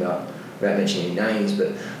talking about, without mentioning any names,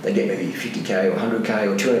 but they get maybe 50k or 100k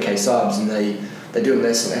or 200k subs, and they do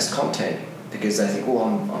less and less content because they think,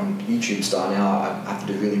 I'm YouTube star now, I have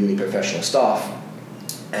to do really, really professional stuff,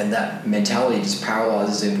 and that mentality just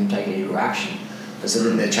paralyzes them from taking any real action, and so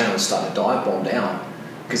then their channels start to dive bomb down.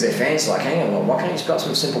 Because their fans are like, hang on, why can't you just put up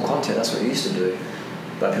some simple content? That's what we used to do.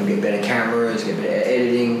 But people get better cameras, get better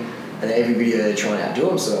editing, and then every video they're trying to outdo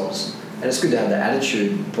themselves. And it's good to have that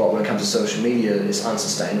attitude, but when it comes to social media, it's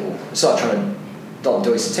unsustainable. It's like trying to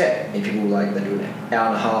do a tech. And people they do an hour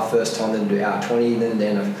and a half first time, then do an hour 20, then they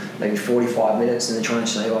end up maybe 45 minutes, and they're trying to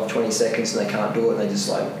shave off 20 seconds, and they can't do it, and they just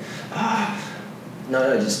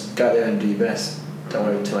no, just go there and do your best. Don't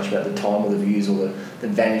worry too much about the time or the views or the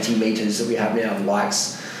vanity meters that we have now of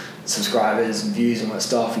likes, subscribers, and views and all that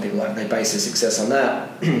stuff. And people they base their success on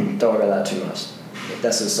that. Don't worry about that too much.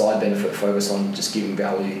 That's a side benefit. Focus on just giving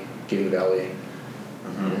value.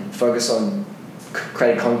 Mm-hmm. Focus on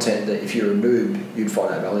creating content that if you're a noob, you'd find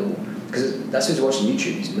that valuable. Because that's who's watching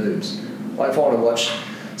YouTube, these noobs. Like if I want to watch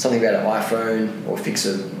something about an iPhone or fix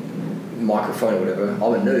a microphone or whatever, I'm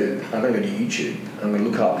a noob. I'm going to go to YouTube. I'm going to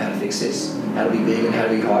look up how to fix this, how to be vegan, how to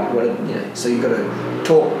be high, whatever. So you've got to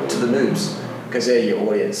talk to the noobs because they're your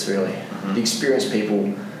audience, really. Mm-hmm. The experienced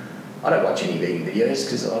people, I don't watch any vegan videos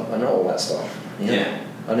because I know all that stuff. Yeah.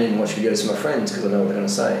 I don't even watch videos with my friends because I know what they're going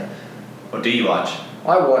to say. What do you watch?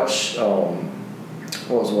 I watch,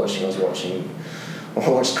 what was I watching? I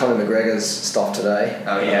watched Conor McGregor's stuff today.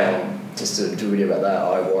 Oh, yeah. Just to do a video about that.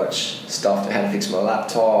 I watch stuff how to fix my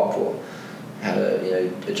laptop or how to,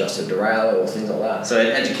 adjust a derailleur or things like that. So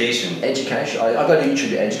education. Education. I go to YouTube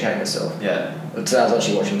to educate myself. Yeah. But today I was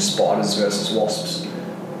actually watching spiders versus wasps.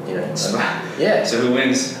 Yeah. So who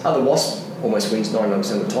wins? The wasp almost wins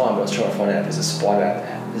 99% of the time, but I was trying to find out if there's a spider out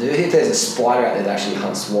there. If there's a spider out there that actually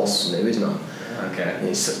hunts wasps, and there is none. Okay.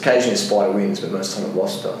 Occasionally a spider wins, but most of the time a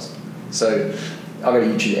wasp does. So I go to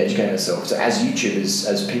YouTube to educate myself. So as YouTubers,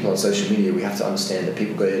 as people on social media, we have to understand that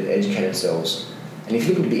people go to educate themselves. And if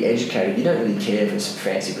you're looking to be educated, you don't really care if it's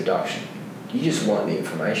fancy production. You just want the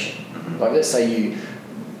information. Mm-hmm. Like let's say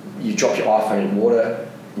you drop your iPhone in water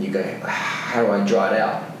and you go, how do I dry it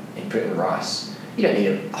out? And put it in rice. You don't need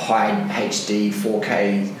a high HD,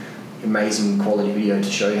 4K, amazing quality video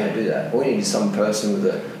to show you how to do that. All you need is some person with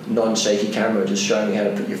a non-shaky camera just showing you how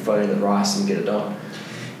to put your phone in the rice and get it done.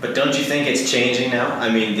 But don't you think it's changing now? I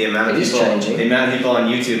mean, the amount of people on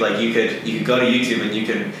YouTube, like you could go to YouTube and you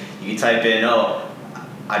could type in,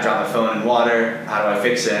 I dropped my phone in water, how do I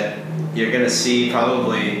fix it? You're gonna see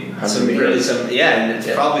probably probably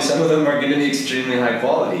some of them are gonna be extremely high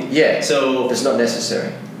quality. Yeah. So it's not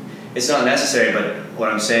necessary. It's not necessary, but what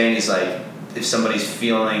I'm saying is like if somebody's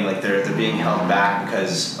feeling like they're being held back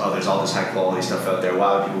because there's all this high quality stuff out there,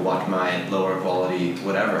 why would people watch my lower quality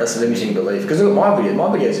whatever? That's a limiting belief. Because look at my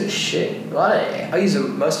videos are shit. I use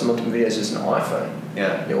most of my videos as an iPhone.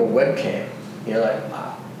 Yeah. Or webcam.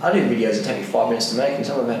 I do videos that take me 5 minutes to make, and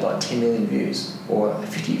some of them have like 10 million views, or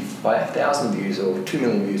 55,000 views, or 2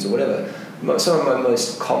 million views, or whatever. Some of my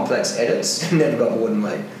most complex edits never got more than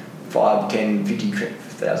like 5, 10,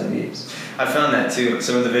 50,000 views. I found that too.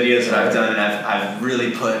 Some of the videos that I've done, and I've really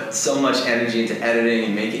put so much energy into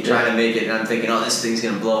editing and trying to make it, and I'm thinking, this thing's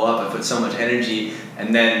gonna blow up. I put so much energy,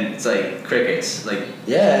 and then it's like crickets.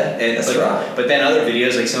 That's right. But then other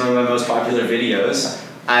videos, like some of my most popular videos,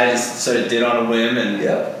 I just sort of did on a whim, and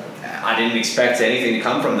I didn't expect anything to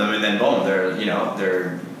come from them, and then boom,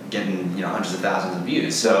 they're getting hundreds of thousands of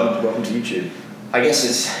views. So welcome to YouTube. I guess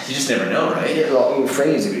you just never know, right? Yeah,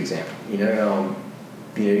 Freely is a good example.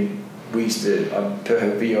 We used to put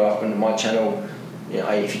her video up on my channel.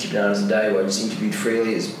 I eat 50 bananas a day. Where I just interviewed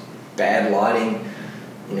Freely. It's bad lighting.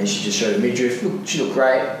 She just showed a midriff. She looked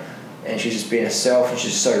great. And she's just being herself, and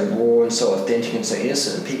she's so raw and so authentic and so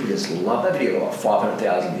innocent, and people just love that video. Got like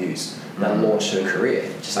 500,000 views, and that launched her career.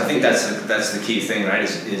 I think that's the key thing, right?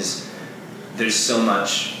 Is there's so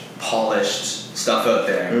much polished stuff out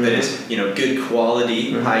there that is good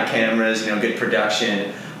quality, high cameras, good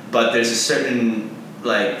production, but there's a certain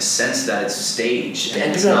sense that it's staged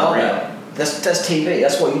and it's not real. That's TV.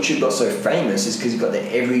 That's why YouTube got so famous, is because you've got the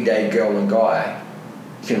everyday girl and guy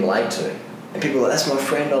you can relate to. And people are like, that's my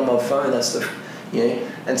friend on my phone, that's the,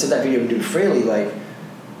 and so that video we do Freely,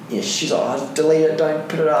 she's like, delete it, don't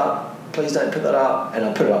put it up, please don't put that up, and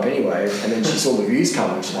I put it up anyway, and then she saw the views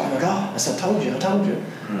come, and she's like, oh my God, I told you.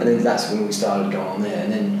 And then that's when we started going on there,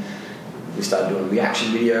 and then we started doing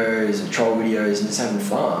reaction videos and troll videos and just having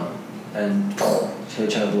fun, and her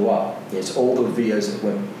channel blew up. It's all the videos that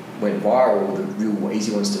went viral, the real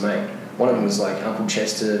easy ones to make. One of them was like Uncle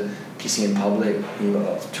Chester kissing in public, you got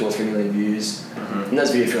like 2 or 3 million views. And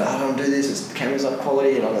those videos feel like, I don't do this, the camera's not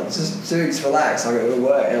quality, and I'm like, just relax, it'll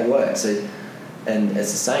work, and it'll work. So, and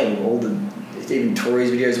it's the same, even Tori's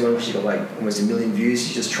videos, when she got like almost 1 million views,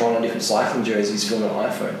 she's just trying on different cycling jerseys, filming an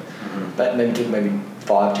iPhone. That maybe took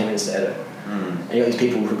 5-10 minutes to edit. And you got these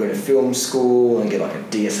people who go to film school and get like a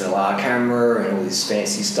DSLR camera and all this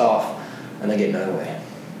fancy stuff, and they get nowhere.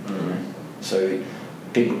 So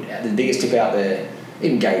the biggest tip out there,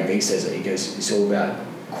 even Gary Vee says it, he goes, it's all about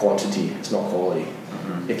quantity, it's not quality.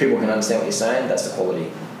 If people can understand what you're saying, that's the quality.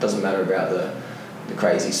 It doesn't matter about the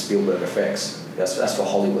crazy Spielberg effects. That's for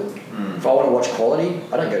Hollywood. If I want to watch quality,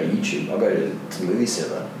 I don't go to YouTube, I go to the movie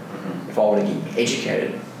cinema. If I want to get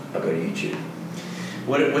educated, I go to YouTube.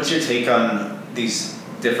 What's your take on these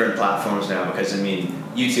different platforms now? Because I mean,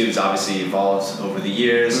 YouTube's obviously evolved over the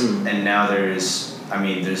years, and now there's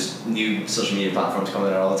new social media platforms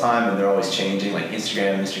coming out all the time, and they're always changing, like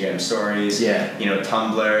Instagram stories,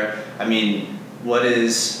 Tumblr. I mean, what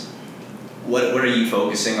are you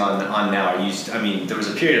focusing on now? There was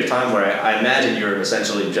a period of time where I imagine you were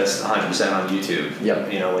essentially just 100% on YouTube. Yep.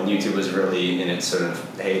 When YouTube was really in its sort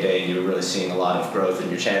of heyday, and you were really seeing a lot of growth in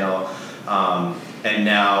your channel, and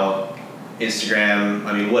now Instagram.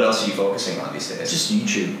 I mean, what else are you focusing on these days? Just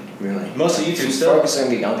YouTube, really. Mostly YouTube still? Focusing on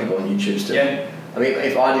the young people on YouTube still. Yeah. I mean,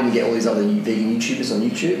 if I didn't get all these other vegan YouTubers on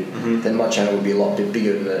YouTube, then my channel would be a lot bit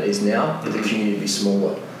bigger than it is now, but the community would be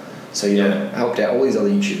smaller. So, helped out all these other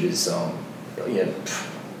YouTubers.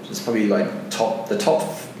 It's probably like the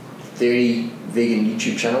top 30 vegan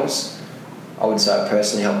YouTube channels. I would say I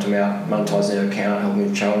personally helped them out, monetizing their account, helping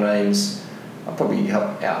with channel names. I probably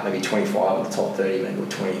helped out maybe 25 of the top 30, maybe or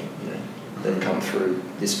 20, that come through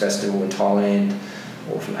this festival in Thailand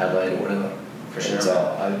or from Adelaide or whatever. For sure. And so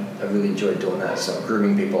I really enjoyed doing that. So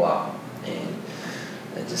grooming people up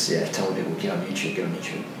and just telling people get on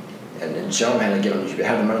YouTube, and show them how to get on YouTube,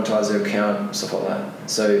 how to monetize their account, stuff like that.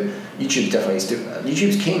 So YouTube's definitely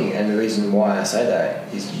YouTube's king, and the reason why I say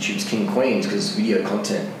that is YouTube's king queen is because it's video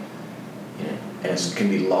content, and it can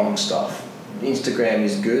be long stuff. Instagram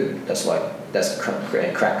is good. That's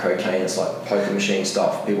crack cocaine. It's like poker machine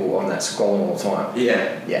stuff. People on that scrolling all the time.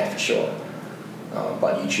 Yeah, for sure.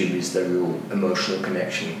 But YouTube is the real emotional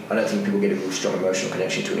connection. I don't think people get a real strong emotional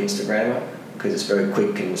connection to an Instagrammer because it's very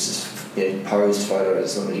quick and it's just posed photos.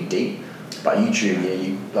 It's not really deep. But YouTube,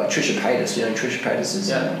 you like Trisha Paytas. You know who Trisha Paytas is?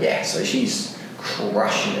 Yeah. So she's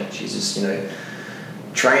crushing it. She's just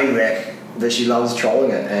train wreck, but she loves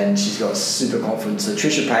trolling it, and she's got super confidence. So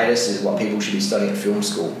Trisha Paytas is what people should be studying at film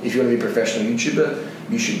school. If you want to be a professional YouTuber,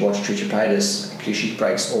 you should watch Trisha Paytas because she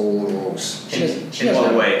breaks all the rules. She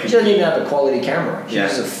doesn't even have a quality camera. She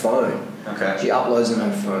uses a phone. Okay. She uploads on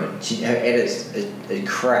her phone. Her edits are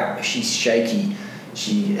crap. She's shaky.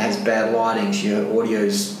 She has bad lighting. Her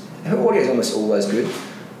audio's almost always good,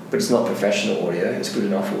 but it's not professional audio. It's good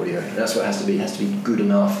enough audio, and that's what it has to be. It has to be good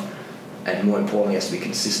enough, and more importantly, it has to be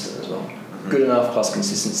consistent as well. Good enough plus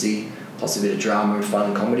consistency plus a bit of drama and fun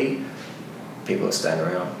and comedy. People are staying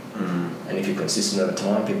around. And if you're consistent over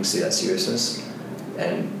time, people see that seriousness,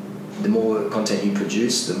 and the more content you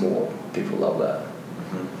produce, the more people love that.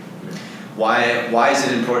 Why is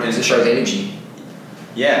it important? It shows energy.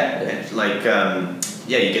 You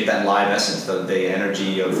get that live essence, the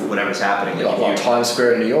energy of whatever's happening. Like Times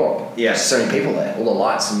Square in New York. Yeah. There's so many people there, all the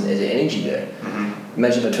lights and there's energy there.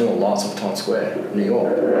 Imagine if they turn all the lights off Times Square in New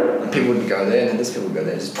York. And people would go there, and then this people would go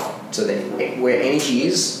there. So then, where energy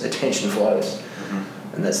is, attention flows.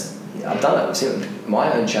 And I've done it. I've seen it with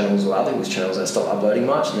my own channels or other people's channels. I stop uploading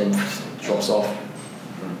much and then drops off.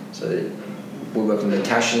 So we're working with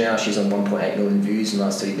Natasha now. She's on 1.8 million views in the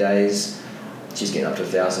last 30 days. She's getting up to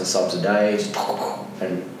 1,000 subs a day.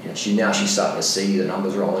 And she's starting to see the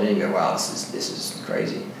numbers rolling in and go, wow, this is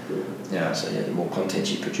crazy. Yeah. So the more content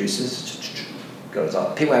she produces goes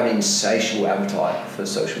up. People have an insatiable appetite for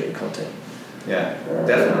social media content. Yeah,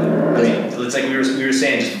 definitely. I mean, it's like we were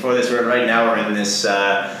saying just before this. Right now we're in this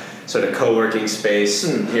sort of co-working space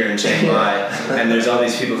here in Chiang Mai, and there's all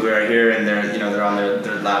these people who are here, and they're on their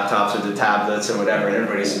laptops or their tablets or whatever, and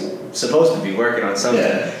everybody's supposed to be working on something.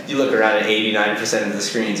 Yeah. You look around at 89% of the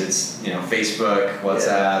screens, it's Facebook,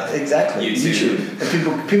 WhatsApp, exactly, YouTube.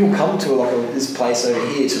 And people come to this place over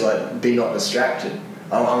here to be not distracted.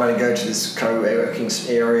 I'm going to go to this co-working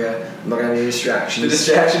area. I'm not going to be distractions. The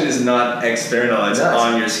distraction is not external; it's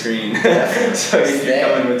on your screen. So if you're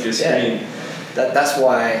coming with your screen, that's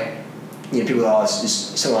why people ask.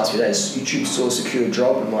 Someone asked me today, "Is YouTube still a secure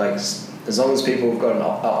job?" I'm like, as long as people have got an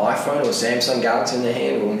iPhone or Samsung Galaxy in their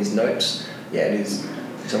hand or one of these notes, it is.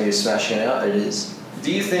 As long as you're smashing it out, it is.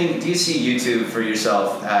 Do you see YouTube for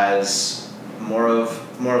yourself as more of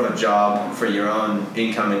a job for your own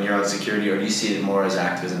income and your own security, or do you see it more as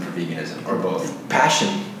activism for veganism, or both? Passion.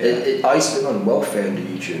 I used to live on welfare into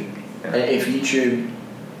YouTube. And if YouTube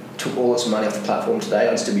took all its money off the platform today,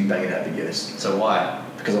 I'd still be banging out videos. So why?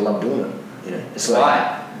 Because I love doing it. It's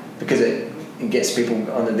why? Because it gets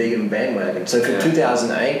people on the vegan bandwagon. So from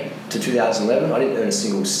 2008 to 2011, I didn't earn a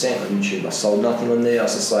single cent on YouTube. I sold nothing on there. I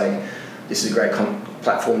was just like, this is a great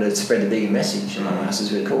platform to spread the vegan message. And this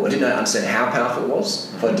is really cool. I didn't understand how powerful it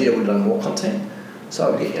was. If I did, I would have done more content. So I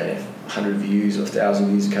would get 100 views or 1,000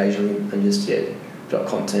 views occasionally and just put up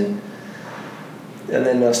content. And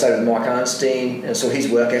then I stayed with Mike Arnstein and saw his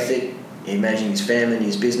work ethic, managing his family and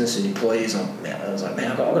his business and employees. I was like,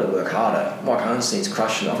 man, I've got to work harder. Mike Arnstein's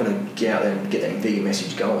crushing it. I'm going to get out there and get that vegan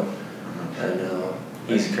message going. And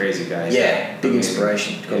he's a crazy guy. Yeah, big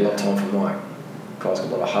inspiration. Got a lot of time for Mike. Guy's got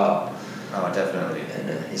a lot of heart. Oh, definitely.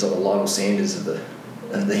 And he's like the Lionel Sanders of the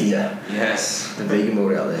yes, the vegan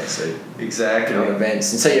world out there. So exactly.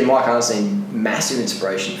 Events. And so yeah, Mike Arnstein, massive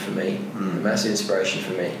inspiration for me. Massive inspiration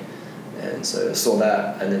for me. And so I saw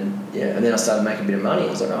that, and then I started making a bit of money. I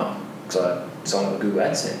was like, because I signed up with Google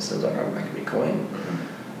AdSense. I was like, I'm making a bit of coin.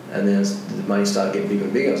 And then the money started getting bigger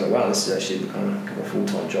and bigger. I was like, wow, this is actually become a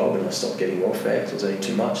full-time job, and I stopped getting welfare because it was earning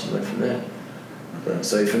too much, and went from there.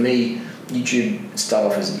 So for me, YouTube started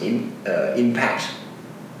off as an impact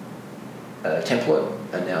template,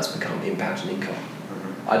 and now it's become impact and income.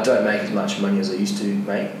 I don't make as much money as I used to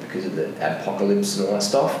make because of the apocalypse and all that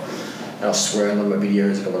stuff. And I swear on my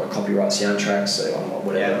videos, I've got a lot of copyright soundtracks, so I'm like,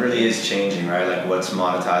 whatever. Yeah, it really is changing, right? Like what's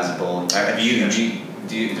monetizable.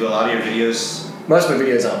 Do a lot of your videos? Most of my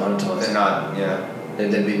videos aren't monetized. They're not, yeah.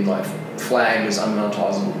 They've been like flagged as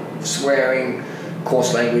unmonetizable. Swearing,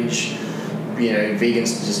 coarse language,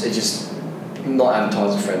 vegans, it's just not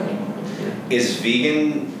advertiser friendly. Is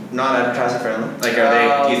vegan not advertiser friendly? Like, are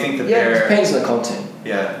they? Do you think that they're? Yeah, it depends on the content.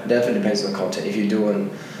 Yeah. Definitely depends on the content. If you're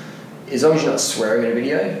doing, as long as you're not swearing in a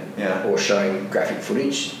video, or showing graphic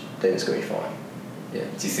footage, then it's going to be fine. Yeah.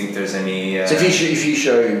 Do you think there's any? So if you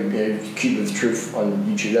show Cube of Truth on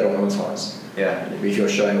YouTube, that'll monetize. Yeah. If you're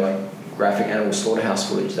showing like graphic animal slaughterhouse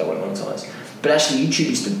footage, that won't monetize. But actually, YouTube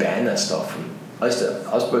used to ban that stuff. I was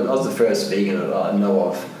the first vegan that I know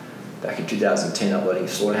of back in 2010 uploading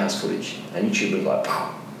slaughterhouse footage, and YouTube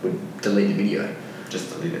would delete the video. Just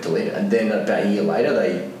delete it. And then about a year later,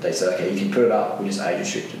 they said, okay, you can put it up, we're just age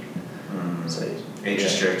restricted. So age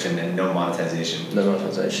restriction and no monetization. No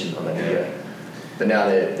monetization on that video. But now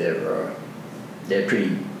they're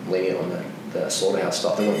pretty lenient on the slaughterhouse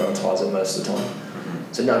stuff. They won't monetize it most of the time.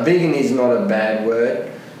 So no, vegan is not a bad word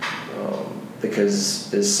because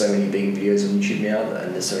there's so many vegan videos on YouTube now,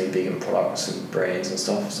 and there's so many vegan products and brands and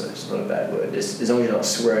stuff. So it's not a bad word. As long as you're not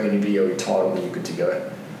swearing in your video or your title, then you're good to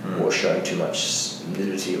go. Or showing too much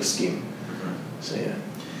nudity or skin. So yeah.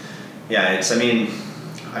 Yeah, it's. I mean,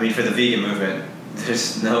 for the vegan movement,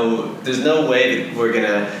 there's no way that we're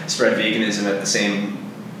gonna spread veganism at the same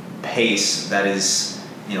pace that is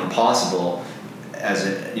possible as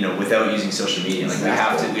without using social media. Like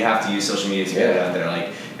we have to use social media to get it out there. Like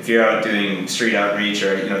if you're out doing street outreach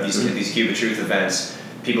or these Cube of Truth events,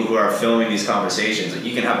 people who are filming these conversations, like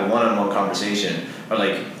you can have a one-on-one conversation, or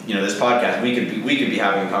like this podcast, we could be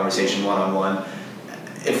having a conversation one-on-one.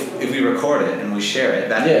 If we record it and we share it,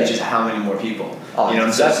 that reaches how many more people?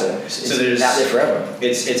 Exactly. So there's out there forever.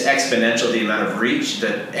 It's exponential, the amount of reach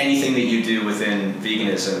that anything that you do within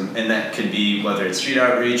veganism, and that could be whether it's street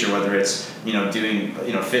outreach or whether it's doing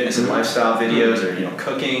fitness and lifestyle videos or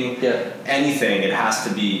cooking, anything, it has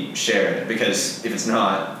to be shared, because if it's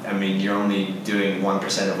not, you're only doing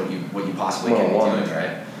 1% of what you possibly can be doing,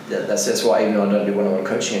 right? That's why even though I don't do one-on-one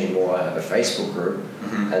coaching anymore, I have a Facebook group,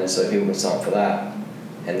 and so people can sign up for that.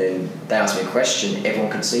 And then they ask me a question,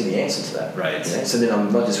 everyone can see the answer to that. Right. So then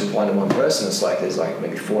I'm not just replying to one person, it's like there's like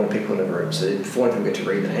maybe 400 people in the room, so 400 people get to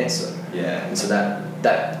read the answer. Yeah. And so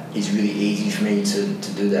that is really easy for me to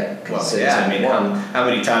do that. How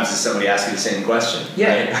many times does somebody ask you the same question?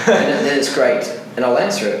 Yeah. Right? And then it's great, and I'll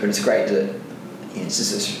answer it, but it's great that it's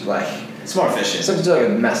just like... It's more efficient. Sometimes like a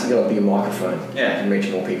massive, you got a bigger microphone. Yeah. And reach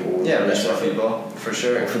more people. Yeah, reach more people, for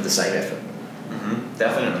sure. For the same effort.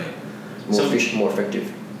 Definitely. More efficient, more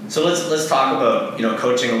effective. So let's talk about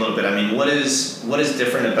coaching a little bit. What is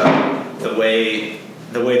different about the way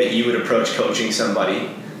that you would approach coaching somebody,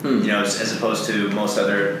 as opposed to most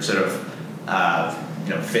other sort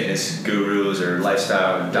of fitness gurus or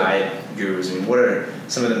lifestyle and diet gurus? What are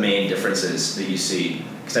some of the main differences that you see?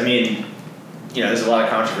 Because there's a lot of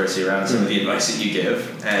controversy around some of the advice that you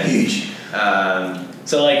give. And, huge.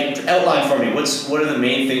 So outline for me. What are the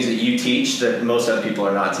main things that you teach that most other people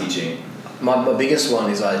are not teaching? My biggest one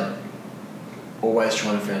is I always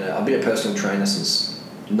trying to find out. I've been a personal trainer since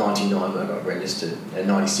 99 when I got registered, and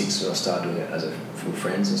 96 when I started doing it for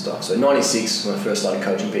friends and stuff. So 96 when I first started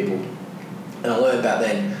coaching people, and I learned back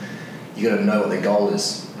then you got to know what their goal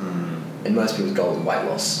is, and most people's goal is weight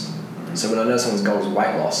loss. So when I know someone's goal is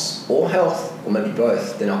weight loss or health, or maybe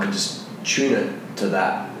both, then I can just tune it to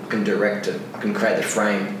that. I can direct it. I can create the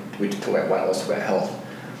frame. We talk about weight loss, talk about health.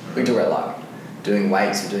 We can talk about doing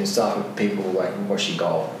weights and doing stuff with people what's your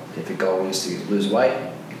goal? If your goal is to lose weight,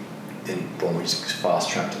 then boom, we just fast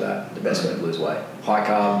track to that. The best way to lose weight. High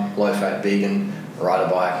carb, low fat, vegan, ride a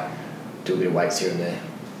bike, do a bit of weights here and there.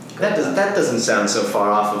 That doesn't sound so far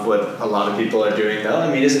off of what a lot of people are doing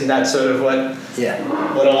though. Isn't that sort of what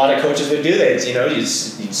a lot of coaches would do? You'd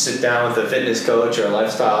sit down with a fitness coach or a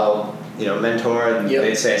lifestyle mentor, and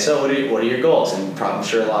they'd say, so what are your goals? And I'm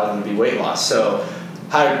sure a lot of them would be weight loss. So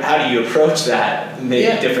how do you approach that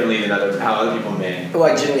maybe differently than how other people may? Well,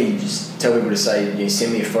 I generally just tell people to say,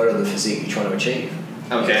 send me a photo of the physique you're trying to achieve.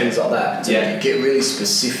 Okay. Things like that. So you get really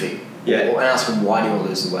specific. Yeah. And ask them, why do you want to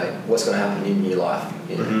lose the weight? What's going to happen in your life?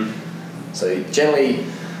 So generally,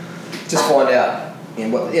 just find out. So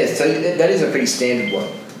that is a pretty standard one.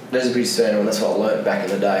 That's what I learned back in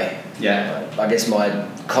the day. Yeah. I guess my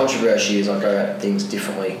controversy is I go at things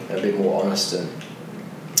differently, a bit more honest and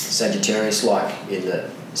Sagittarius-like, in that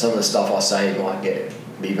some of the stuff I say might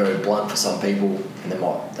be very blunt for some people, and they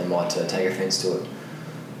might take offence to it.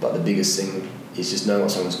 But the biggest thing is just knowing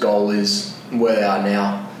what someone's goal is, where they are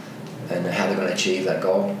now, and how they're going to achieve that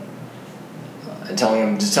goal. And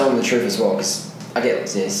telling them the truth as well, because I get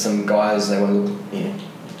some guys, they want to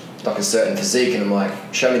look like a certain physique, and I'm like,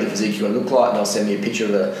 show me the physique you want to look like, and they'll send me a picture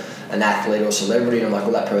of an athlete or celebrity, and I'm like,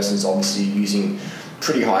 well, that person's obviously using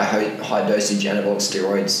pretty high dosage anabolic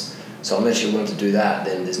steroids, so unless you're willing to do that,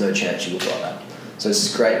 then there's no chance you look like that. So it's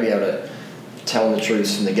just great to be able to tell them the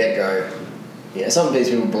truth from the get-go. Some of these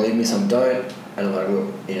people believe me, some don't, and I'm like,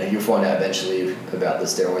 look, you'll find out eventually about the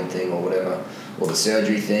steroid thing or whatever, or the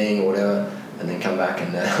surgery thing or whatever, and then come back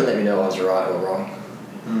and let me know I was right or wrong.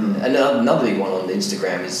 And another big one on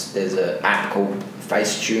Instagram is there's an app called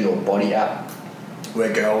Facetune or Body app,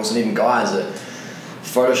 where girls and even guys are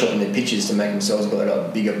photoshopping their pictures to make themselves look like a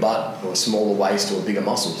bigger butt or a smaller waist or bigger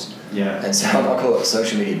muscles. Yeah. And so I call it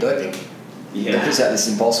social media doping. Yeah. They put out this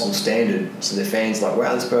impossible standard, so their fans like,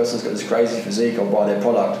 wow, this person's got this crazy physique, I'll buy their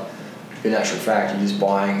product. In actual fact, you're just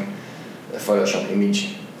buying a Photoshop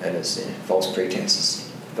image, and it's false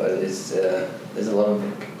pretenses. But there's a lot of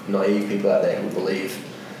naive people out there who believe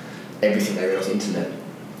everything they read on the internet.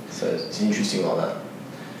 So it's interesting like that.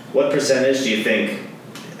 What percentage do you think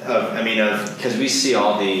because we see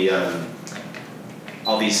all these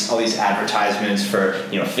advertisements for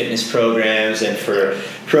fitness programs and for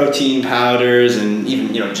protein powders and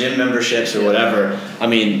even gym memberships or whatever. I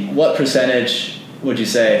mean, what percentage would you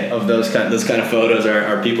say of those kind of photos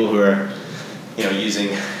are people who are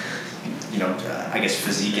using I guess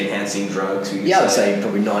physique enhancing drugs? I would say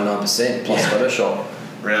probably 99% plus Photoshop.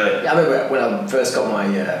 Really? Yeah, I remember when I first got my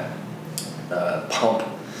pump,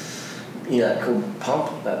 called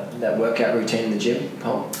pump, that workout routine in the gym,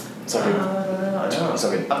 pump. It's like I've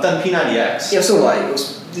done P90X. Yeah, sort of like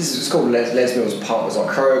it's called Les Mills pump. It's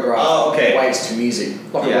like choreographed weights to music,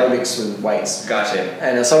 like aerobics with weights. Gotcha.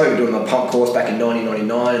 And so I remember doing my pump course back in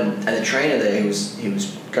 1999, and the trainer there, he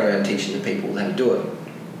was going around teaching the people how to do it.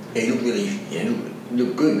 He looked really,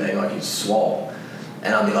 looked good, man. Like he's swole.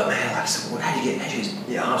 And I'd be like, man, like, so how do you get his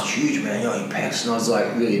arms huge, man? He pecs. And I was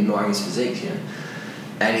like really admiring his physique,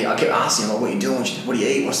 And I kept asking him, like, what are you doing? What do you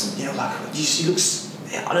eat? What's the, he looks,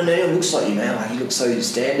 I don't know, he looks like you, man. Like, he looks so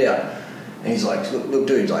stand out. And he's like, look,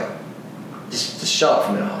 dude, like, just shut up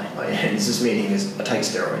for a minute, honey. Like, and it's just me, and he goes, I take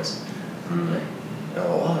steroids. And I'm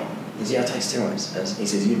like, what? He says, I take steroids. And he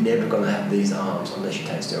says, you're never going to have these arms unless you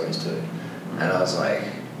take steroids too. And I was like,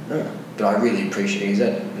 no. But I really appreciate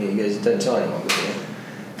it. He goes, don't tell anyone.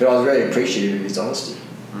 But I was very appreciative of his honesty.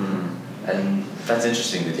 And that's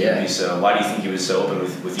interesting that he would be so. Why do you think he was so open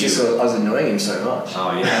with you? Just I was annoying him so much.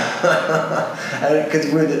 Oh yeah.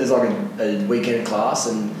 Because there's like a weekend class,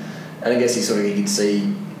 and I guess he could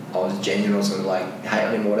see I was genuine, I was going to like hate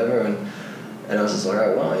on him or whatever, and I was just like,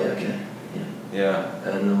 oh wow, yeah, okay, yeah.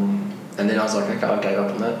 And then I was like, okay, I gave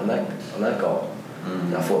up on that goal.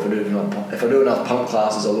 And I thought if I do enough pump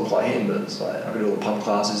classes, I'll look like him. But it's like I could do all the pump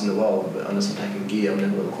classes in the world, but unless I'm taking gear, I'll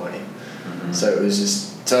never look like him. So it was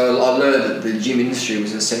just. So I learned that the gym industry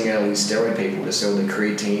was just sending out all these steroid people to sell their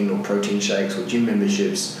creatine or protein shakes or gym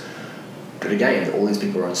memberships. But again, all these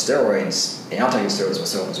people are on steroids, and I'm taking steroids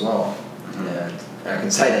myself as well. And I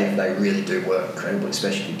can say they really do work incredibly,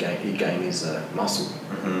 especially if you gain his muscle,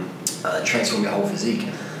 transform your whole physique.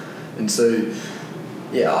 And so.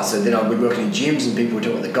 Yeah, so then I'd be working in gyms and people would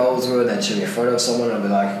talk what the goals were, they'd show me a photo of someone and I'd be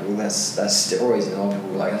like, well, that's steroids. And a lot of people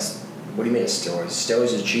were like, what do you mean it's steroids?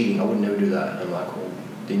 Steroids is cheating, I would never do that. And I'm like, well,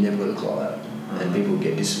 you never going to look like that. And people would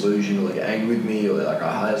get disillusioned or they get angry with me or they're like,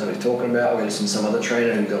 oh, that's what he's talking about. Or they listen to some other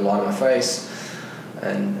trainer who's going to lie to my face.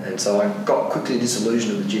 And so I got quickly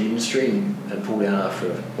disillusioned with the gym industry and pulled out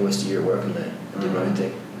after almost a year of working there and did my own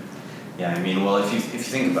thing. Yeah, I mean, well, if you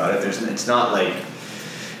think about it, it's not like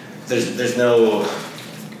there's no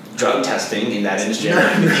drug testing in that industry.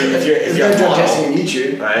 If you're no a drug model, testing on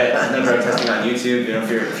YouTube, right? No drug testing on YouTube.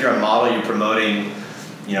 If you're a model, you're promoting,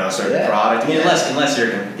 a certain product. I mean, unless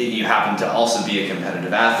you happen to also be a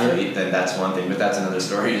competitive athlete, then that's one thing. But that's another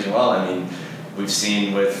story as well. I mean, we've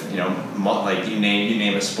seen with, like you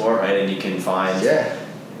name a sport, right? And you can find,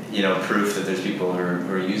 proof that there's people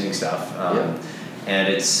who are using stuff. And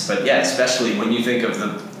especially when you think of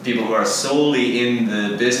the people who are solely in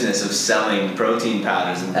the business of selling protein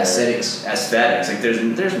powders and aesthetics. Like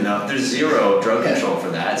there's zero drug control for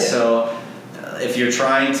that. Yeah. So if you're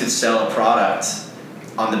trying to sell a product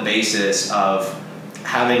on the basis of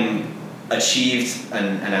having achieved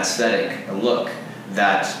an aesthetic, a look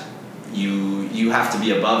that you have to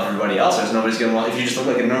be above everybody else. There's nobody's gonna want. If you just look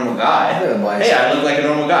like a normal guy, hey, I look like a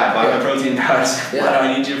normal guy. Buy my protein powders. Why do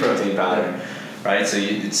I need your protein powder? Right. So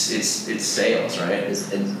it's sales, right?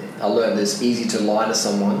 I learned it's easy to lie to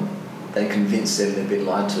someone than convince them they've been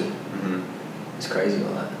lied to. Mm-hmm. It's crazy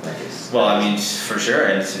like that. Well, I mean, for sure,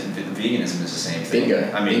 and veganism is the same thing.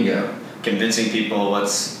 Bingo. Convincing people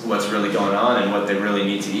what's really going on and what they really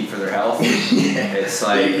need to eat for their health. It's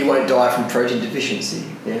like you won't die from protein deficiency.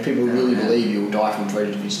 People really believe you'll die from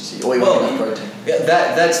protein deficiency, or you won't have protein. Yeah,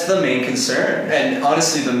 that's the main concern, and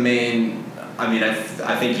honestly,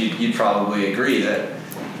 I think you'd probably agree that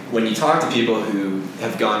when you talk to people who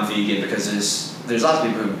have gone vegan, because there's lots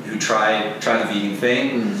of people who try the vegan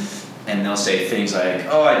thing. And they'll say things like,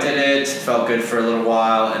 oh, I did it, felt good for a little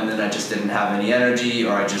while, and then I just didn't have any energy,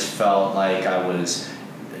 or I just felt like I was,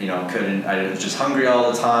 I was just hungry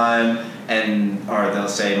all the time, or they'll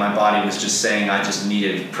say my body was just saying I just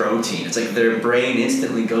needed protein. It's like their brain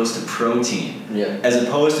instantly goes to protein, as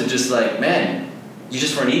opposed to just like, man, you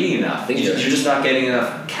just weren't eating enough. You're just not getting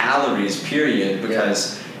enough calories, period,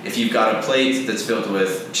 because if you've got a plate that's filled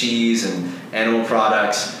with cheese and animal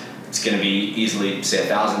products, it's going to be easily, say,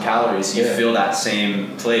 1,000 calories. You fill that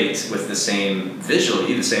same plate with the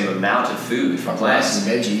same amount of food from plants. And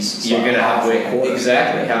veggies. You're going to have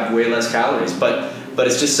way less calories. But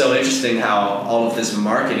it's just so interesting how all of this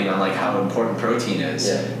marketing on like how important protein is.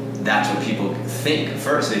 That's what people think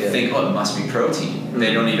first. They think, oh, it must be protein. Mm-hmm.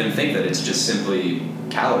 They don't even think that it's just simply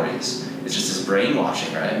calories. It's just this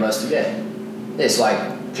brainwashing, right? It's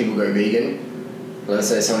like people go vegan. Let's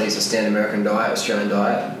say someone eats a standard American diet, Australian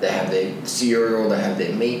diet, they have their cereal, they have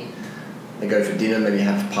their meat, they go for dinner, maybe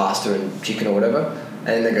have pasta and chicken or whatever, and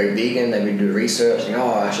then they go vegan, they do research, and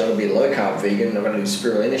actually I'm going to be a low carb vegan, I'm going to do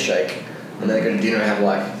spirulina shake, and then they go to dinner and have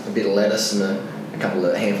like a bit of lettuce and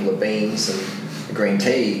a handful of beans and a green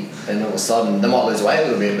tea, and all of a sudden they might lose weight a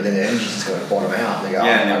little bit, but then their energy's just going to bottom out. And they go,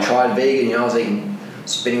 I tried vegan, I was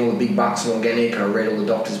spending all the big bucks on organic, I read all the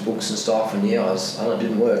doctor's books and stuff, and it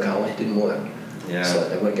didn't work, it didn't work. So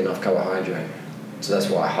they won't get enough carbohydrate. So that's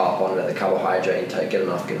why I harp on about the carbohydrate intake. Get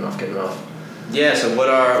enough. Yeah. So what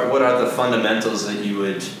are the fundamentals that you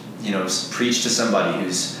would preach to somebody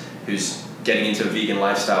who's getting into a vegan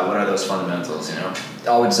lifestyle? What are those fundamentals?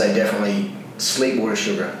 I would say definitely sleep, water,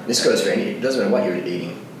 sugar. This goes for it doesn't matter what you're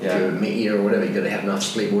eating. If you're a meat eater or whatever, you've got to have enough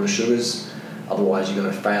sleep, water, sugars. Otherwise, you're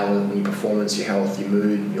going to fail in your performance, your health, your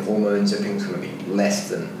mood, your hormones. Everything's going to be less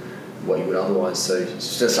than what you would otherwise. So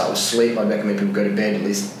just to start with sleep, I'd recommend people go to bed at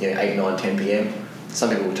least 8, 9, 10 p.m. Some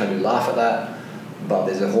people will totally laugh at that, but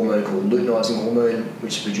there's a hormone called luteinizing hormone,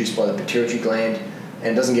 which is produced by the pituitary gland, and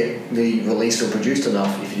it doesn't get really released or produced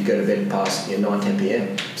enough if you go to bed past 9, 10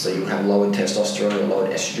 p.m. So you'll have lowered testosterone or lowered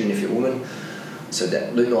estrogen if you're a woman. So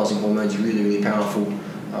that luteinizing hormone is really, really powerful.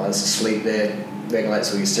 There's sleep there,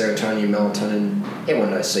 regulates all your serotonin, your melatonin. Everyone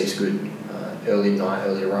knows sleep's good. Early night,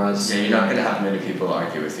 early rise. Yeah, you're not going to have many people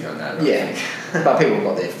argue with you on that. But people have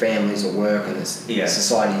got their families or work, and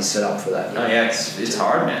society is set up for that. It's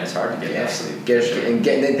hard, man. It's hard to get enough sleep. Then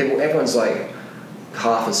everyone's like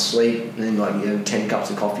half asleep, and then 10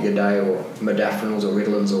 cups of coffee a day, or modafinils or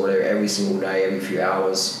Ritalins or whatever every single day, every few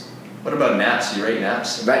hours. What about naps? Do you rate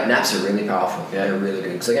naps? Naps are really powerful. They're really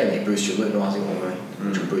good because again they boost your luteinizing hormone,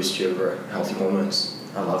 which will boost your healthy hormones.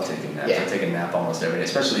 I love taking naps. I take a nap almost every day,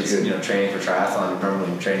 especially training for triathlon.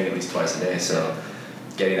 Normally I'm training at least twice a day, so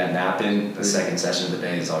getting that nap in the second session of the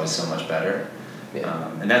day is always so much better.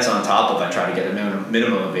 And that's on top of I try to get a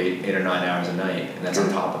minimum of 8 or 9 hours a night, and that's on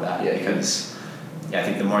top of that because I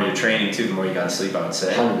think the more you're training too, the more you got to sleep. I would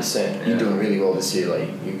say 100%. You're doing really well this year. Like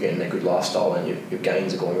you're getting a good lifestyle, and your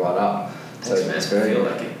gains are going right up. So it's very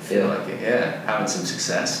feel like it. Having some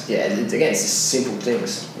success. It's just simple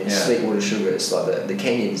things. Sleep, water, sugar. It's like the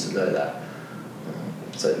Kenyans know that.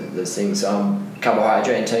 So there's things.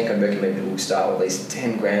 Carbohydrate intake. I'd recommend people start with at least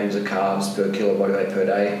 10 grams of carbs per kilo body weight per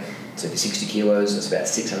day. So if you're 60 kilos, that's about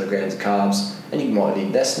 600 grams of carbs. And you might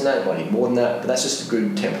need less than that, you might need more than that, but that's just a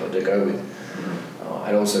good template to go with.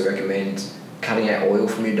 I'd also recommend cutting out oil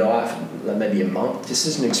from your diet for maybe a month, just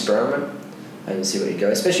as an experiment. and see where you go.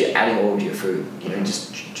 Especially adding oil to your food. You know,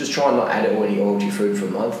 just try and not add any oil to your food for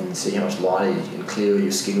a month and see how much lighter and clearer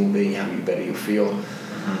your skin will be, how better you'll feel.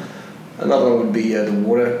 Another one would be the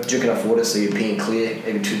water. Drink enough water so you're peeing clear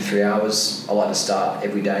every 2 to 3 hours. I like to start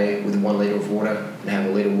every day with 1 litre of water and have a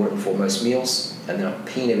litre of water before most meals. And then I'm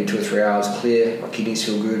peeing every 2 or 3 hours clear. My kidneys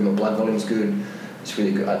feel good, my blood volume's good. It's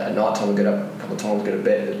really good. At night time I get up a couple of times, go to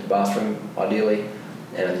bed at the bathroom ideally.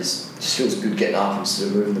 And it just feels good getting up instead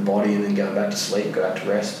of moving the body and then going back to sleep, go back to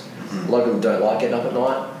rest. A lot of people don't like getting up at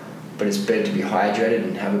night, but it's better to be hydrated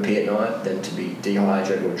and have a pee at night than to be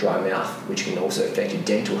dehydrated or dry mouth, which can also affect your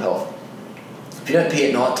dental health. If you don't pee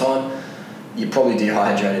at night time, you're probably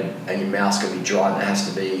dehydrated and your mouth's going to be dry than it has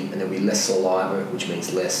to be, and there'll be less saliva, which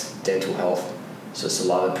means less dental health. So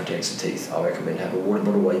saliva protects the teeth. I recommend have a water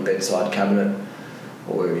bottle by your bedside cabinet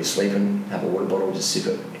or wherever you're sleeping. Have a water bottle, just sip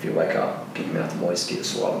it. If you wake up, keep your mouth moist, keep your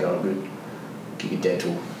saliva going good, keep your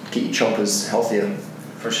chompers healthier.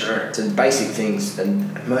 For sure. So basic things,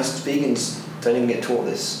 and most vegans don't even get taught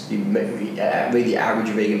this. You read the average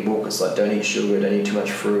vegan book, it's like don't eat sugar, don't eat too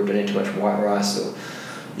much fruit, don't eat too much white rice, or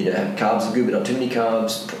carbs are good but not too many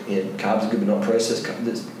carbs. Carbs are good but not processed.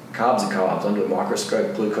 Carbs are carbs under a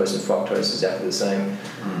microscope. Glucose and fructose is exactly the same.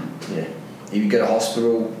 If you go to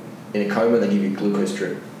hospital in a coma, they give you a glucose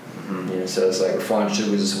drip. So it's like refined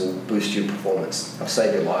sugars will boost your performance. I'll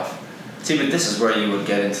save your life. See, but this is where you would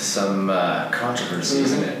get into some controversy,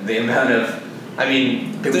 isn't it? The amount of,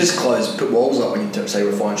 people just put walls up when you say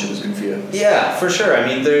refined sugar is good for you. Yeah, for sure.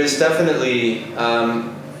 There's definitely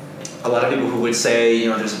a lot of people who would say,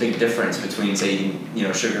 there's a big difference between, say,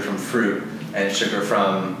 eating, sugar from fruit and sugar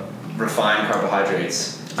from refined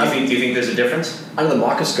carbohydrates. Do you think there's a difference? Under the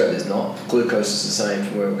microscope, there's not. Glucose is the same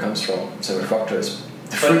from where it comes from. So fructose,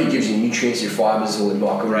 the fruit gives you nutrients, your fibers, all the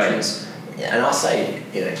micronutrients. Right. And I say,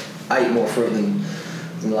 I eat more fruit than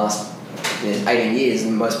the last 18 years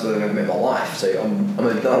than most people I've ever met in my life. So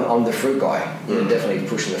I'm the fruit guy. Definitely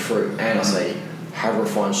pushing the fruit. And I say have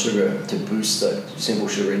refined sugar to boost the simple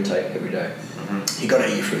sugar intake every day. You got to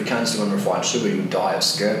eat your fruit. You can't just live on refined sugar. You'll die of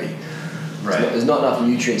scurvy. Right. There's not enough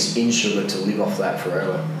nutrients in sugar to live off that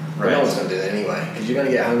forever. But no one's going to do that anyway because you're going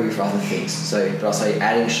to get hungry for other things. But I say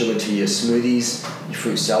adding sugar to your smoothies, your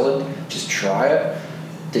fruit salad, just try it.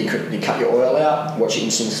 You cut your oil out, watch your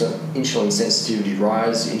insulin sensitivity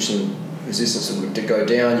rise, your insulin resistance will go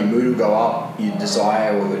down, your mood will go up, your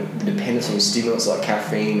desire or the dependence on stimulants like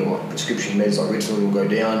caffeine or prescription meds like Ritalin will go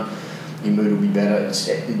down, your mood will be better.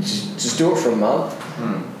 Just do it for a month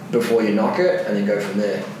before you knock it and then go from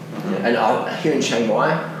there. And here in Chiang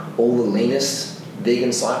Mai, all the leanest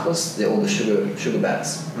vegan cyclists, they're all the sugar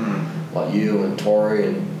bats. Like you and Tori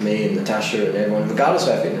and me and Natasha and everyone, regardless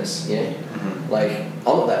of our fitness, Like,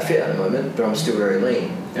 I'm not that fit at the moment, but I'm still very lean.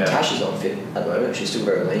 Yeah. Natasha's not fit at the moment, she's still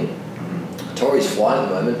very lean. Tori's flying at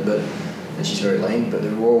the moment, and she's very lean, but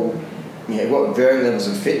they're all, we've got varying levels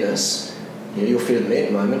of fitness. You're fitter than me at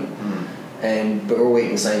the moment, but we're all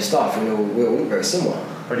eating the same stuff, and we all look very similar.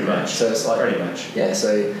 Pretty much. So it's like, pretty much. Yeah,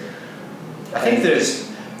 so... I think there's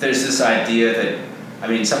this idea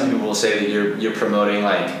that, some people will say that you're promoting,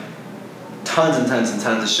 like, tons and tons and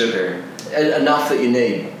tons of sugar. Enough that you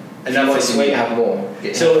need. Enough that you need. Have more.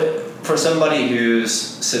 So for somebody who's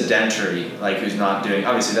sedentary, like who's not doing,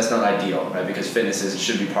 obviously that's not ideal, right? Because fitness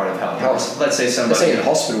should be part of health. Let's say somebody... Let's say in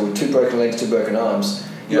hospital with 2 broken legs, 2 broken arms,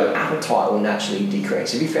 your appetite will naturally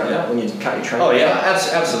decrease. Have you found that when you cut your training? Oh yeah,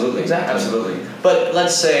 absolutely. Exactly. Absolutely. But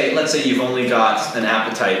let's say you've only got an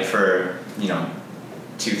appetite for,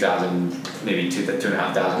 2,000, maybe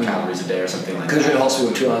 2,500 calories a day or something like that. Because you're in hospital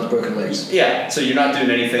with 2 arms, broken legs. Yeah, so you're not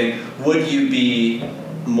doing anything. Would you be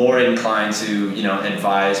more inclined to,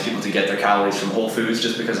 advise people to get their calories from whole foods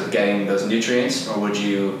just because of getting those nutrients? Or would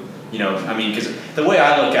you, because the way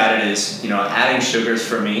I look at it is, adding sugars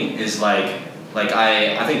for me is like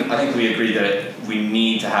I think we agree that we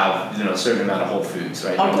need to have, a certain amount of whole foods,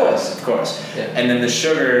 right? Of course. Yeah. And then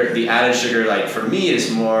the added sugar, like for me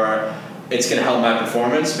is more, it's going to help my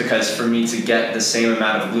performance because for me to get the same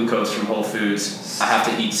amount of glucose from whole foods, I have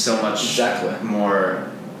to eat so much more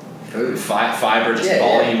food, fiber,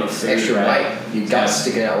 volume of food. Extra weight. Your gut's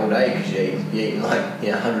sticking out all day because you're eating like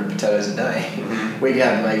 100 potatoes a day. We can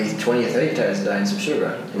have maybe 20 or 30 potatoes a day and some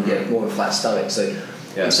sugar and get more of a flat stomach. So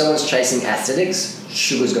if someone's chasing aesthetics,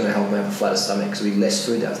 sugar's going to help them have a flatter stomach because we have less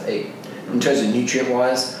food they have to eat. In terms of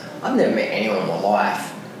nutrient-wise, I've never met anyone in my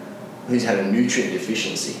life who's had a nutrient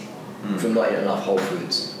deficiency from not eating enough whole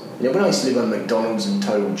foods. When I used to live on McDonald's and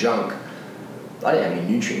total junk, I didn't have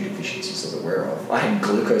any nutrient deficiencies I was aware of. I had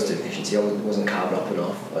glucose deficiency. I wasn't carved up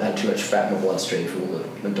enough. I had too much fat in my bloodstream from all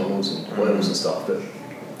the McDonald's and oils and stuff. But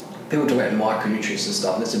people talk about micronutrients and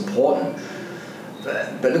stuff, and it's important.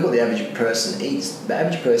 But look what the average person eats. The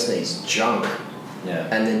average person eats junk. Yeah.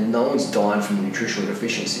 And then no one's dying from nutritional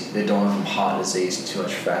deficiency. They're dying from heart disease and too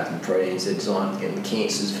much fat and proteins. They're dying getting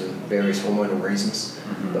cancers for various hormonal reasons.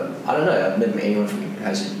 Mm-hmm. But I don't know. I've never met anyone who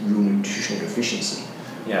has a real nutritional deficiency.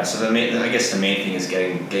 Yeah. So I guess the main thing is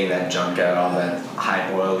getting that junk out, all that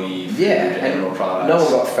high oily food and animal products. No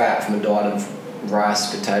one got fat from a diet of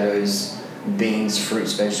rice, potatoes, beans,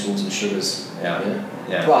 fruits, vegetables, and sugars. Yeah.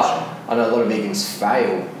 Yeah. But I know a lot of vegans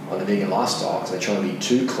fail on the vegan lifestyle because they're trying to be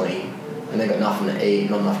too clean. And they've got nothing to eat,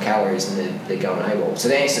 not enough calories, and they're going AWOL. So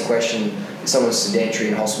to answer the question, if someone's sedentary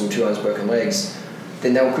in hospital, 2 arms, broken legs,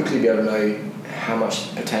 then they'll quickly be able to know how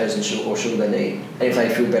much potatoes and sugar they need. And if they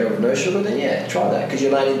feel better with no sugar, then yeah, try that, because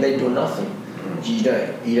you're laying in bed doing nothing. You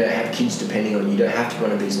don't have kids depending on you. You don't have to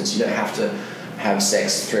run a business. You don't have to have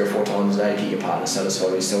sex 3 or 4 times a day to keep your partner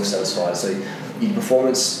satisfied or yourself satisfied. So your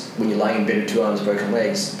performance when you're laying in bed with 2 arms, broken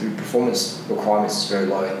legs, the performance requirements is very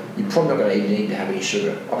low. You're probably not going to even need to have any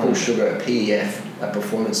sugar. I call sugar a PEF, a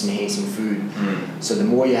performance enhancing food. So the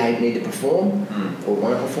more you need to perform or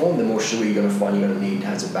want to perform, the more sugar you're going to find you're going to need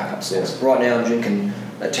as a backup source. Right now I'm drinking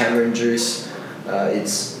a tamarind juice.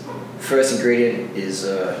 Its first ingredient is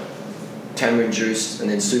tamarind juice, and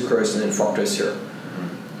then sucrose, and then fructose syrup.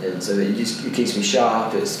 And so it keeps me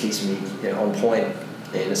sharp, it keeps me on point,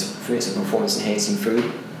 and it's a performance enhancing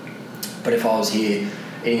food. But if I was here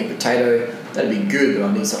eating a potato, that'd be good, but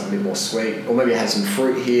I need something a bit more sweet. Or maybe I had some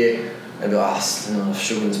fruit here and be like,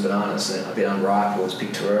 sugar in this banana, so a bit unripe or it's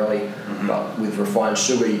picked too early. But with refined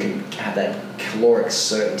sugar, you can have that caloric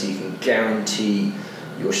certainty. You can guarantee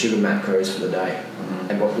your sugar macros for the day.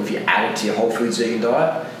 And if you add it to your whole foods vegan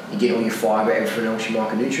diet, you get all your fibre, everything else, your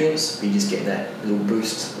micronutrients, but you just get that little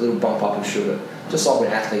boost, little bump up of sugar. Just like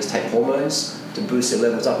when athletes take hormones to boost their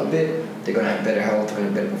levels up a bit, they're going to have better health, they're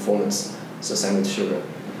going to have better performance. It's the same with sugar.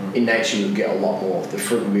 In nature, you'll get a lot more. The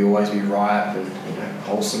fruit will always be ripe and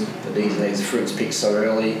wholesome, but these days the fruit's picked so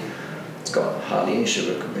early, it's got hardly any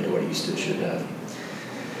sugar compared to what it used to should have.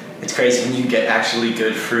 It's crazy when you get actually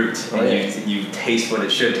good fruit and you taste what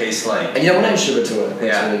it should taste like. And you don't want to add sugar to it.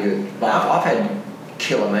 It's really good. Like I've had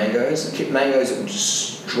killer mangoes. Mangoes that will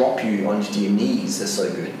just drop you onto your knees. They're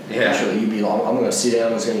so good. Yeah. Literally, you'd be like, I'm going to sit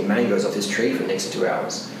down, I'm going to eat mangoes off this tree for the next 2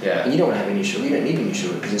 hours. Yeah. And you don't want to have any sugar. You don't need any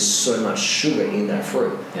sugar because there's so much sugar in that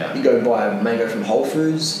fruit. Yeah. You go buy a mango from Whole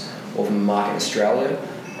Foods or from a market in Australia,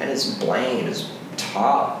 and it's bland, it's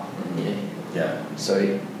tart. Yeah.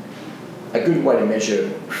 So a good way to measure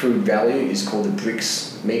food value is called the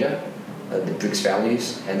Brix meter, the Brix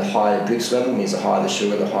values, and the higher the Brix level means the higher the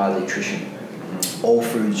sugar, the higher the nutrition. All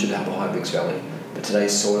foods should have a high Brix value, but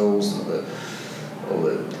today's soils or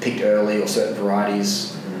the picked early or certain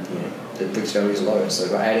varieties, the Brix value is low. So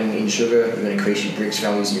by adding in sugar, you're going to increase your Brix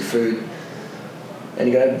values in your food, and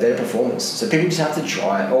you're going to have better performance. So people just have to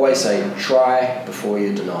try. I always say, try before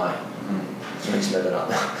you deny. I just made that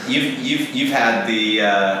up. You've had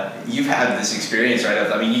this experience, right?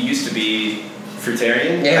 I mean, you used to be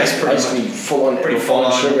fruitarian. Yeah, I used to be full on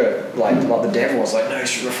sugar, like the devil. I was like, no,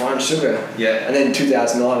 refined sugar. Yeah. And then in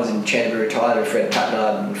 2009, I was in Canterbury retired with Fred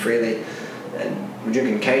Patnard and Freely, and we're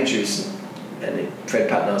drinking cane juice, and Fred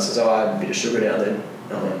Patnard says, oh, I have a bit of sugar down there.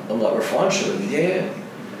 I'm like, refined sugar? Yeah.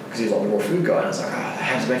 Because he's like the raw food guy, and I was like,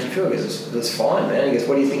 how does it make you feel? He goes, that's fine, man. He goes,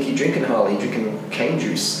 what do you think you're drinking, Harley? You're drinking cane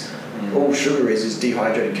juice. All sugar is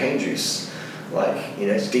dehydrated cane juice.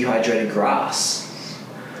 It's dehydrated grass.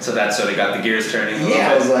 So that sort of got the gears turning a little bit.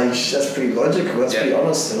 I was like, that's pretty logical, that's pretty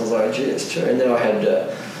honest. And I was like, gee, that's true. And then I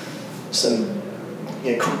had some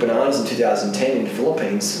cooked bananas in 2010 in the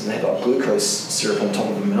Philippines, and they had like glucose syrup on top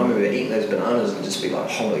of them. And I remember eating those bananas and just be like,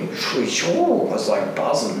 holy shit, I was like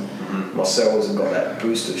buzzing. My cells have got that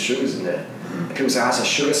boost of sugars in there. And people say, it's a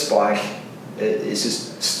sugar spike.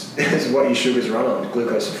 It's what your sugars run on,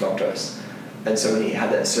 glucose and fructose. And so when you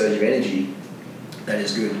have that surge of energy, that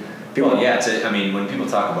is good. When people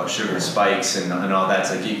talk about sugar spikes and all that,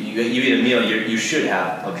 it's like you eat a meal, you should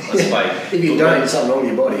have a spike. If you don't, there's something wrong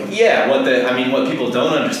with your body. Yeah, what people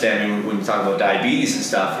don't understand when we talk about diabetes and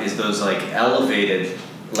stuff is those like elevated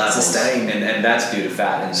levels. Sustained. And that's due to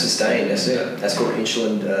fat. And sustained, that's it. That's called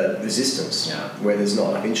insulin resistance, where there's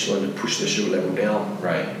not enough insulin to push the sugar level down.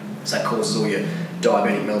 Right. So that causes all your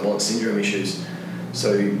diabetic metabolic syndrome issues.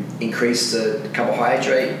 So increase the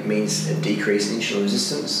carbohydrate means a decrease in insulin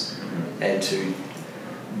resistance, and to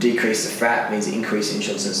decrease the fat means increase in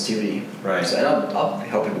insulin sensitivity. Right. So, and I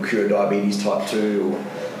help people cure diabetes type 2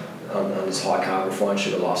 or on this high carb refined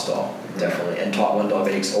sugar lifestyle, definitely. And type 1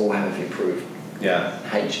 diabetics all have improved. Yeah.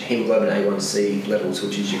 Hemoglobin A1C levels,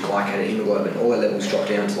 which is your glycated hemoglobin, all their levels drop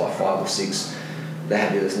down to like 5 or 6. They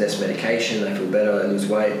have less medication, they feel better, they lose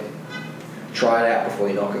weight. Try it out before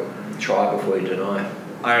you knock it. Try it before you deny.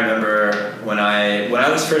 I remember when I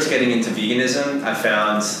was first getting into veganism, I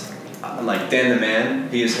found like Dan the Man.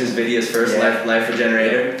 His videos first, Life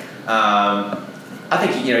Regenerator. I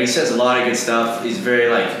think he says a lot of good stuff. He's very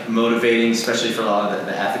like motivating, especially for a lot of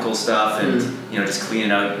the ethical stuff and just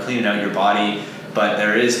cleaning out your body. But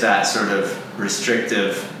there is that sort of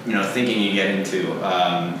restrictive thinking you get into.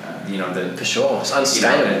 For sure, it's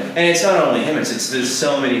unsustainable. And it's not only him. There's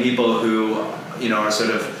so many people who are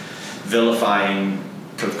sort of vilifying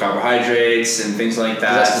carbohydrates and things like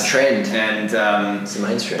that. That's the trend. And it's the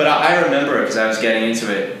mainstream. But I remember because I was getting into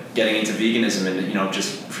veganism, and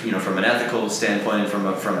just from an ethical standpoint, from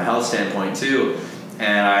a health standpoint too.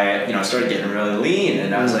 And I started getting really lean,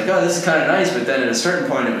 and I was like, oh, this is kind of nice. But then at a certain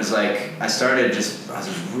point, it was like I was just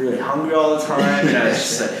really hungry all the time. And I was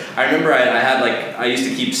just I remember I used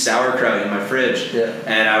to keep sauerkraut in my fridge,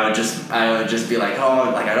 and I would just be like, oh,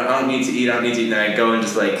 like I don't need to eat, and then I'd go and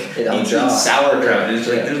just like eat sauerkraut, and it's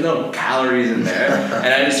like there's no calories in there. And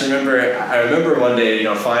I remember one day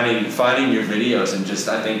finding your videos, and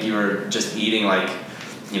I think you were just eating like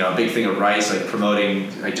a big thing of rice, like promoting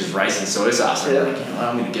like just rice and soy sauce. And I'm like,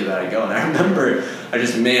 I'm going to give that a go. And I remember I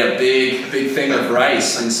just made a big thing of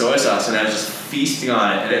rice and soy sauce, and I was just feasting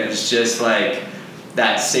on it, and it was just like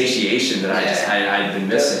that satiation that I'd been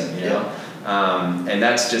missing, and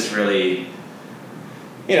that's just really,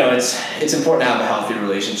 it's important to have a healthy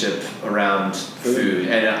relationship around food.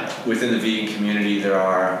 And within the vegan community, there's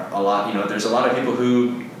a lot of people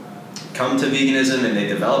who come to veganism and they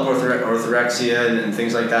develop orthorexia and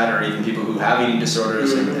things like that, or even people who have eating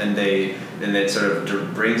disorders and that sort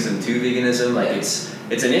of brings them to veganism. Like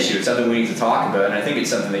it's an issue. It's something we need to talk about, and I think it's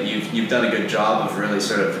something that you've done a good job of really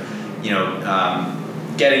sort of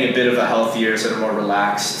getting a bit of a healthier, sort of more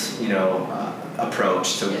relaxed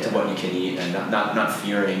approach to what you can eat, and not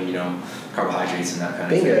fearing carbohydrates and that kind of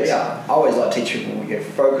thing. Bingo, yeah. I always like to teach people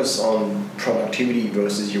focus on productivity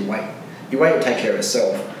versus your weight. Your weight will take care of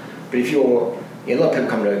itself. But if you're, a lot of people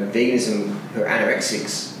come to veganism who are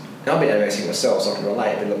anorexics, and I've been anorexic myself, so I can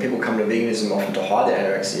relate, but people come to veganism often to hide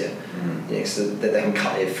their anorexia, so that they can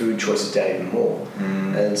cut their food choices down even more.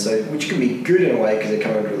 And so, which can be good in a way because they're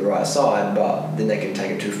coming to the right side, but then they can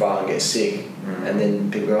take it too far and get sick. And then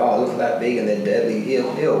people go, oh, look at that vegan, they're deadly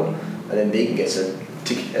ill. And then vegan gets a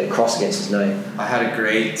cross against his name. I had a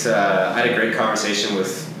great conversation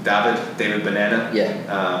with David Banana.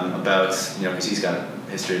 About because he's got a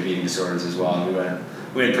history of eating disorders as well, and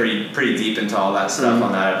we went pretty deep into all that stuff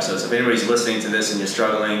on that episode. So if anybody's listening to this and you're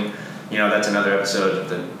struggling, that's another episode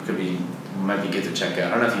that might be good to check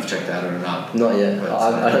out. I don't know if you've checked that out or not. Not yet.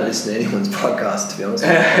 I don't listen to anyone's podcast, to be honest.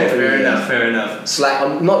 Fair enough. Slack.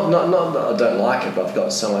 I'm not. I don't like it, but I've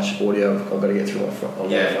got so much audio I've got to get through on my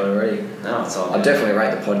phone already. No, it's all good. I definitely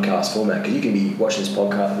rate the podcast format because you can be watching this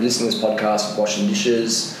podcast, listening to this podcast, washing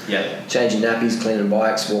dishes, changing nappies, cleaning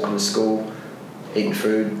bikes, walking to school, eating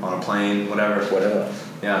food on a plane, whatever.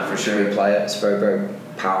 Yeah, for sure. Replay it. It's very, very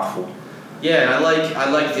powerful. Yeah, and I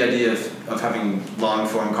like the idea of having long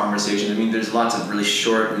form conversations. I mean, there's lots of really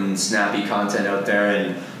short and snappy content out there,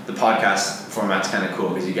 and the podcast format's kind of cool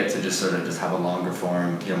because you get to just sort of just have a longer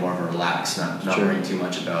form, more of a relaxed, not worrying too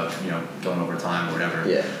much about going over time or whatever.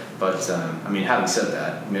 Yeah. But I mean, having said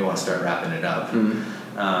that, you may want to start wrapping it up.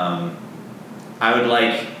 I would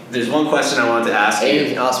like. There's one question I wanted to ask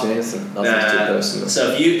you. Ask me anything. Nothing's too personal.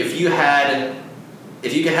 So if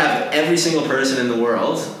you could have every single person in the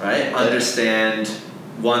world, right, understand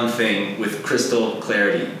one thing with crystal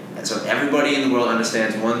clarity, and so everybody in the world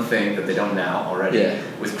understands one thing that they don't now already,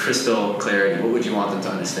 with crystal clarity, what would you want them to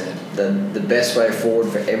understand? The best way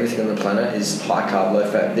forward for everything on the planet is high carb,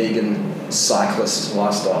 low fat, vegan, cyclist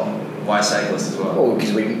lifestyle. Why cyclist as well? Well,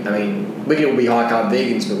 because we can all be high carb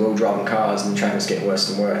vegans, but we're all driving cars and the traffic's getting worse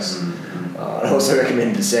and worse. I also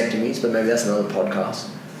recommend vasectomies, but maybe that's another podcast.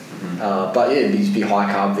 But yeah, be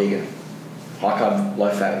high carb vegan, high carb, low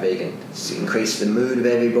fat vegan. It's increase the mood of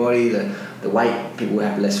everybody, the weight, people will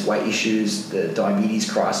have less weight issues, the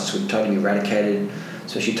diabetes crisis would totally be eradicated,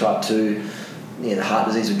 especially type 2. The heart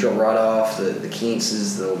disease would drop right off, the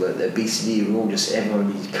cancers, the obesity, everyone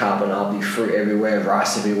would be carb up, be fruit everywhere,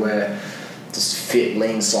 rice everywhere, just fit,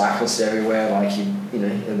 lean cyclists everywhere. Like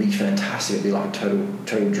it'd be fantastic. It'd be like a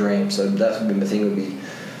total dream. So that's what my thing would be.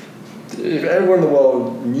 If everyone in the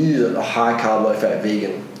world knew that a high carb, low fat,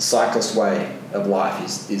 vegan cyclist way of life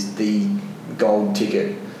is the gold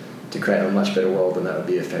ticket to create a much better world, then that would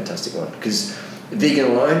be a fantastic one. Because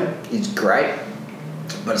vegan alone is great,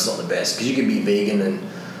 but it's not the best. Because you can be vegan and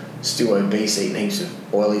still obese, eating heaps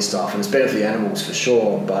of oily stuff, and it's better for the animals for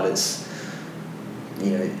sure. But it's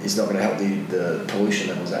it's not going to help the pollution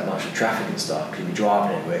levels that much, the traffic and stuff, because you'll be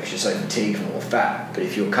driving everywhere because you're so fatigued from all the fat. But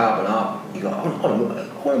if you're carbing up, you go, I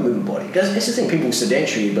want to move my body. Because it's the thing, people are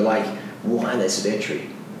sedentary, but like, why are they sedentary?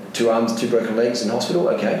 2 arms, 2 broken legs in hospital,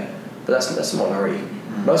 okay, but that's the minority.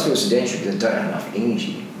 Most people are sedentary because they don't have enough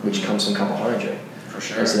energy, which comes from carbohydrate. For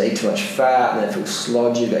sure. And so they eat too much fat, and they feel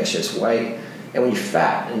sludgy, they've got excess weight. And when you're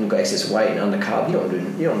fat and you've got excess weight and under carb, you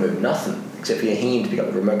don't move nothing except for your hand to pick up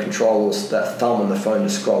the remote control or that thumb on the phone to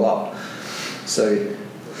scroll up. So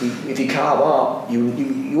if you carb up,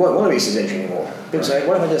 you won't want to be sedentary anymore. People say,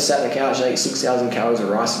 what if I just sat on the couch and ate 6,000 calories of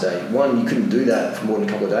rice a day? One, you couldn't do that for more than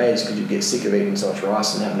a couple of days because you'd get sick of eating so much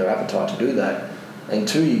rice and have no appetite to do that. And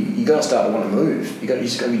 2, you're going to start to want to move. You're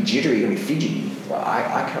just going to be jittery, you're going to be fidgety. Like,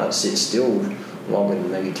 I can't sit still longer than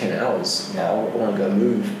maybe 10 hours. I want to go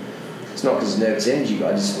move. It's not because it's nervous energy,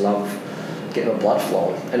 but I just love getting my blood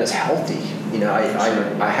flowing, and it's healthy.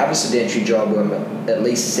 I have a sedentary job where I'm at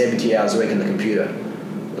least 70 hours a week on the computer,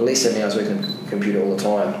 at least 70 hours a week on the computer all the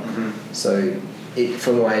time. Mm-hmm. So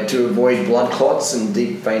to avoid blood clots and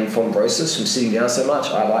deep vein thrombosis from sitting down so much,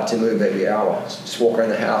 I like to move every hour. Just walk around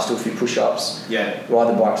the house, do a few push-ups, ride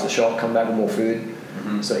the bike to the shop, come back with more food.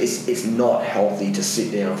 Mm-hmm. So it's not healthy to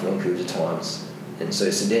sit down for long periods of times. And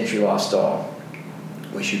so sedentary lifestyle,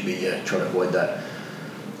 we should be trying to avoid that.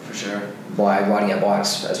 For sure. By riding our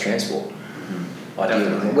bikes as transport. Mm-hmm.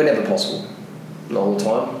 Ideally, whenever possible. Not all the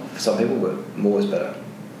time for some people, but more is better.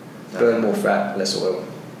 Burn more fat, less oil.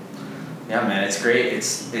 Yeah, man, it's great.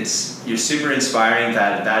 It's you're super inspiring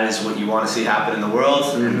that is what you want to see happen in the world,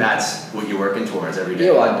 mm-hmm. and that's what you're working towards every day.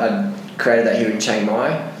 Yeah, well, I created that here in Chiang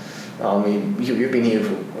Mai. You've been here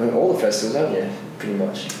for all the festivals, haven't you? Pretty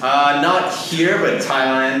much. Not here, but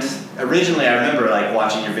Thailand. Originally, I remember like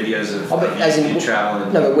watching your videos of you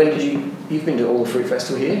traveling. No, but when did you've been to all the fruit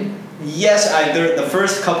festival here? Yes, the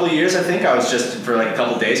first couple of years I think I was just for like a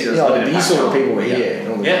couple of days. But you saw the people were here.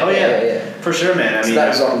 Yeah, for sure, man. I mean, that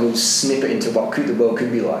was like a little snippet into what the world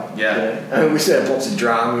could be like. Yeah. I mean, we still had lots of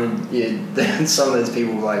drama, and some of those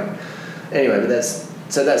people were like, anyway. But that's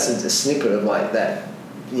a snippet of like that.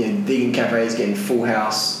 Vegan cafes getting full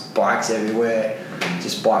house, bikes everywhere,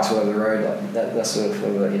 just bikes all over the road. Like that's sort of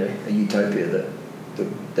a utopia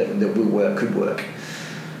that will work, could work.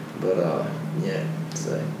 But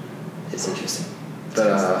so it's interesting. But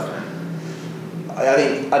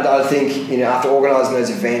I think after organising those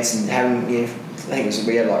events and having I think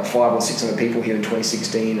we had like 500 or 600 people here in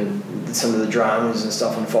 2016, and some of the dramas and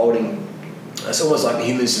stuff unfolding. It's almost like the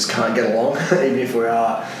humans just can't get along, even if we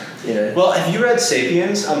are. Well, have you read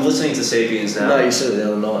 *Sapiens*? I'm listening to *Sapiens* now. No, you said it the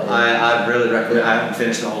other night. I really recommend. I haven't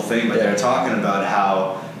finished the whole thing, but they're talking about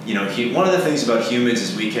how one of the things about humans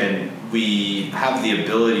is we have the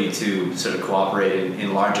ability to sort of cooperate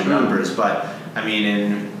in larger numbers, but I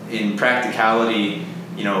mean in practicality,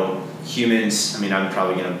 humans. I mean, I'm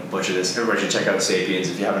probably going to butcher this. Everybody should check out *Sapiens*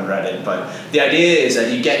 if you haven't read it. But the idea is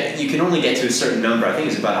that you can only get to a certain number. I think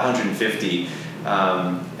it's about 150.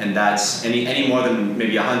 And that's any more than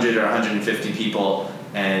maybe 100 or 150 people,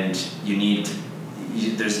 and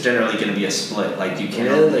there's generally going to be a split. Like you can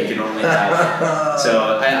only have.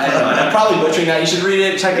 So I don't know. And I'm probably butchering that. You should read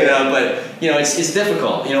it, check it out. But it's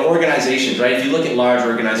difficult. Organizations, right? If you look at large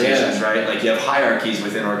organizations, right? Like you have hierarchies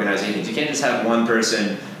within organizations. You can't just have one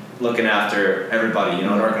person looking after everybody. In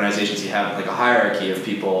organizations, you have like a hierarchy of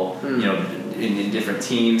people. In different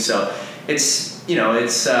teams. So it's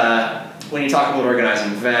when you talk about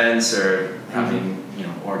organizing events or having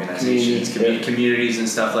organizations, communities and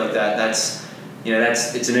stuff like that, it's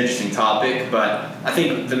an interesting topic. But I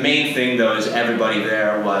think the main thing though is everybody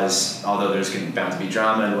there was, although there's bound to be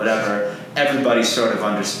drama and whatever, everybody sort of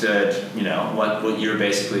understood what you're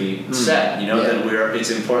basically said. That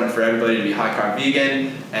it's important for everybody to be high carb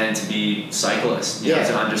vegan and to be cyclists.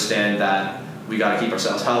 To understand that we got to keep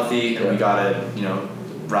ourselves healthy and we got to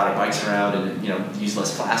ride our bikes around and use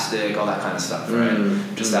less plastic, all that kind of stuff, right?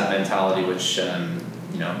 Just that mentality, which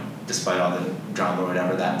despite all the drama or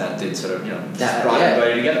whatever, that did sort of brought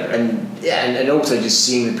everybody together. Right? And also just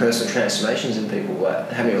seeing the personal transformations in people, like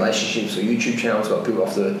having relationships or YouTube channels, got people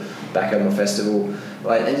off the back of my festival,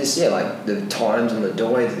 like and just like the times and the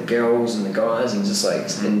doy, the girls and the guys, and just like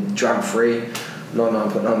and drug free,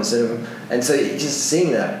 99.9% of them, and so just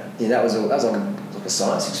seeing that, that was like a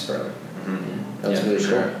science experiment. That was really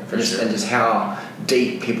cool. And just how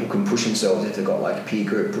deep people can push themselves if they've got like a peer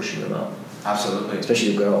group pushing them up. Absolutely.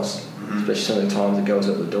 Especially the girls. Especially some of the times the girls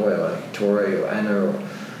at the door, like Tori or Anna, or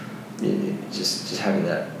just having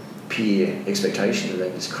that peer expectation and they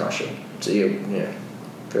just crush it. So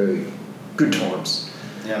very good times.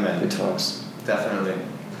 Yeah, man. Good times. Definitely.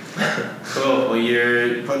 Cool. Well,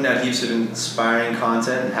 you're putting out heaps of inspiring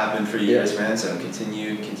content and have been for years, man. So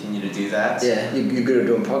continue to do that. Yeah, you're good at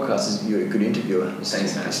doing podcasts. You're a good interviewer.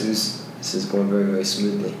 Thanks, man. This is going very, very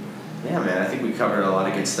smoothly. Yeah, man. I think we covered a lot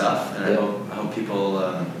of good stuff, and I hope people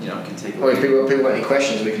can take. Well, if people got any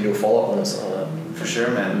questions, we can do a follow up on this. For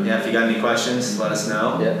sure, man. Yeah, if you got any questions, let us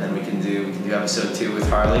know. Yeah. And we can do episode 2 with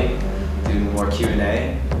Harley, do more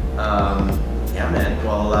Q&A. Yeah, man.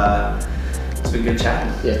 Well, it's been good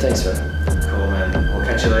chatting. Yeah, thanks, man. Cool, man. We'll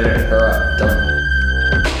catch you later. All right, done.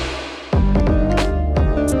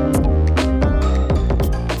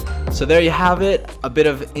 So there you have it, a bit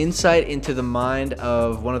of insight into the mind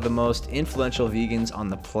of one of the most influential vegans on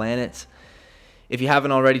the planet. If you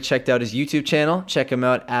haven't already checked out his YouTube channel, check him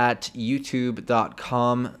out at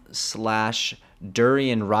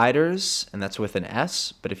youtube.com/Durianriders, and that's with an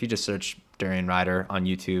S. But if you just search Durianrider on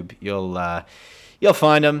YouTube, you'll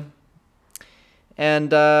find him. And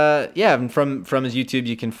from his YouTube,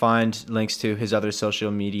 you can find links to his other social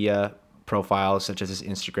media profiles, such as his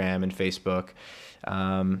Instagram and Facebook.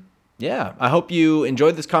 I hope you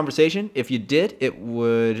enjoyed this conversation. If you did, it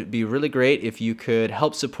would be really great if you could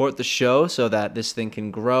help support the show so that this thing can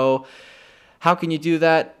grow. How can you do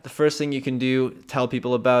that? The first thing you can do, tell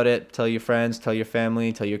people about it. Tell your friends, tell your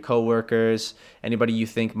family, tell your coworkers, anybody you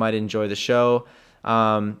think might enjoy the show.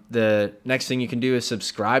 The next thing you can do is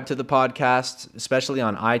subscribe to the podcast, especially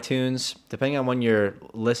on iTunes. Depending on when you're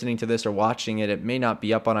listening to this or watching it, it may not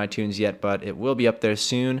be up on iTunes yet, but it will be up there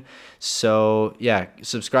soon. So yeah,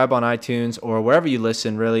 subscribe on iTunes or wherever you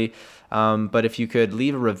listen, really. But if you could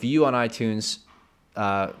leave a review on iTunes,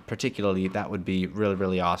 particularly, that would be really,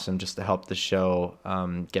 really awesome, just to help the show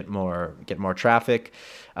get more traffic.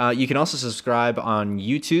 You can also subscribe on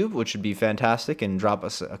YouTube, which would be fantastic, and drop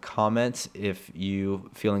us a comment if you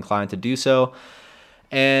feel inclined to do so.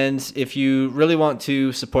 And if you really want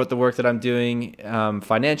to support the work that I'm doing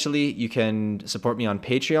financially, you can support me on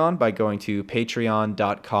Patreon by going to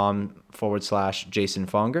patreon.com/Jason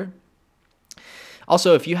Fonger.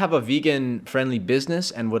 Also, if you have a vegan-friendly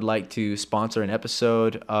business and would like to sponsor an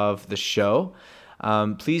episode of the show,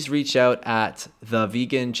 please reach out at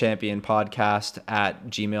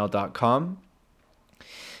theveganchampionpodcast@gmail.com.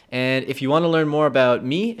 And if you want to learn more about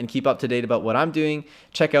me and keep up to date about what I'm doing,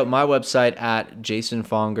 check out my website at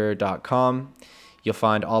jasonfonger.com. You'll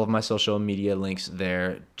find all of my social media links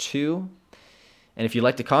there too. And if you'd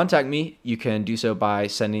like to contact me, you can do so by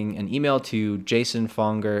sending an email to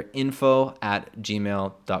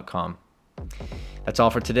jasonfongerinfo@gmail.com. That's all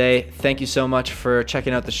for today. Thank you so much for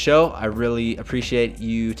checking out the show. I really appreciate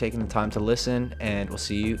you taking the time to listen, and we'll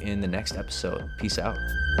see you in the next episode. Peace out.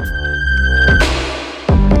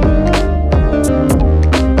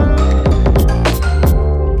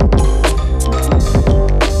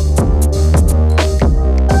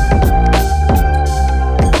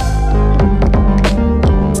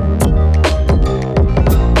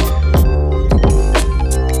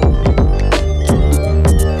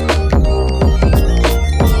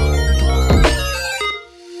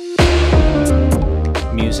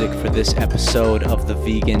 This episode of the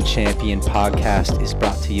Vegan Champion Podcast is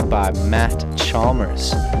brought to you by Matt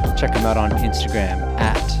Chalmers. Check him out on Instagram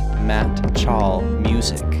at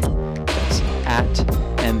MattChalMusic. That's at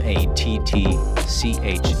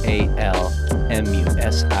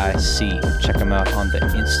MattChalMusic. Check him out on the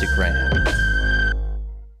Instagram.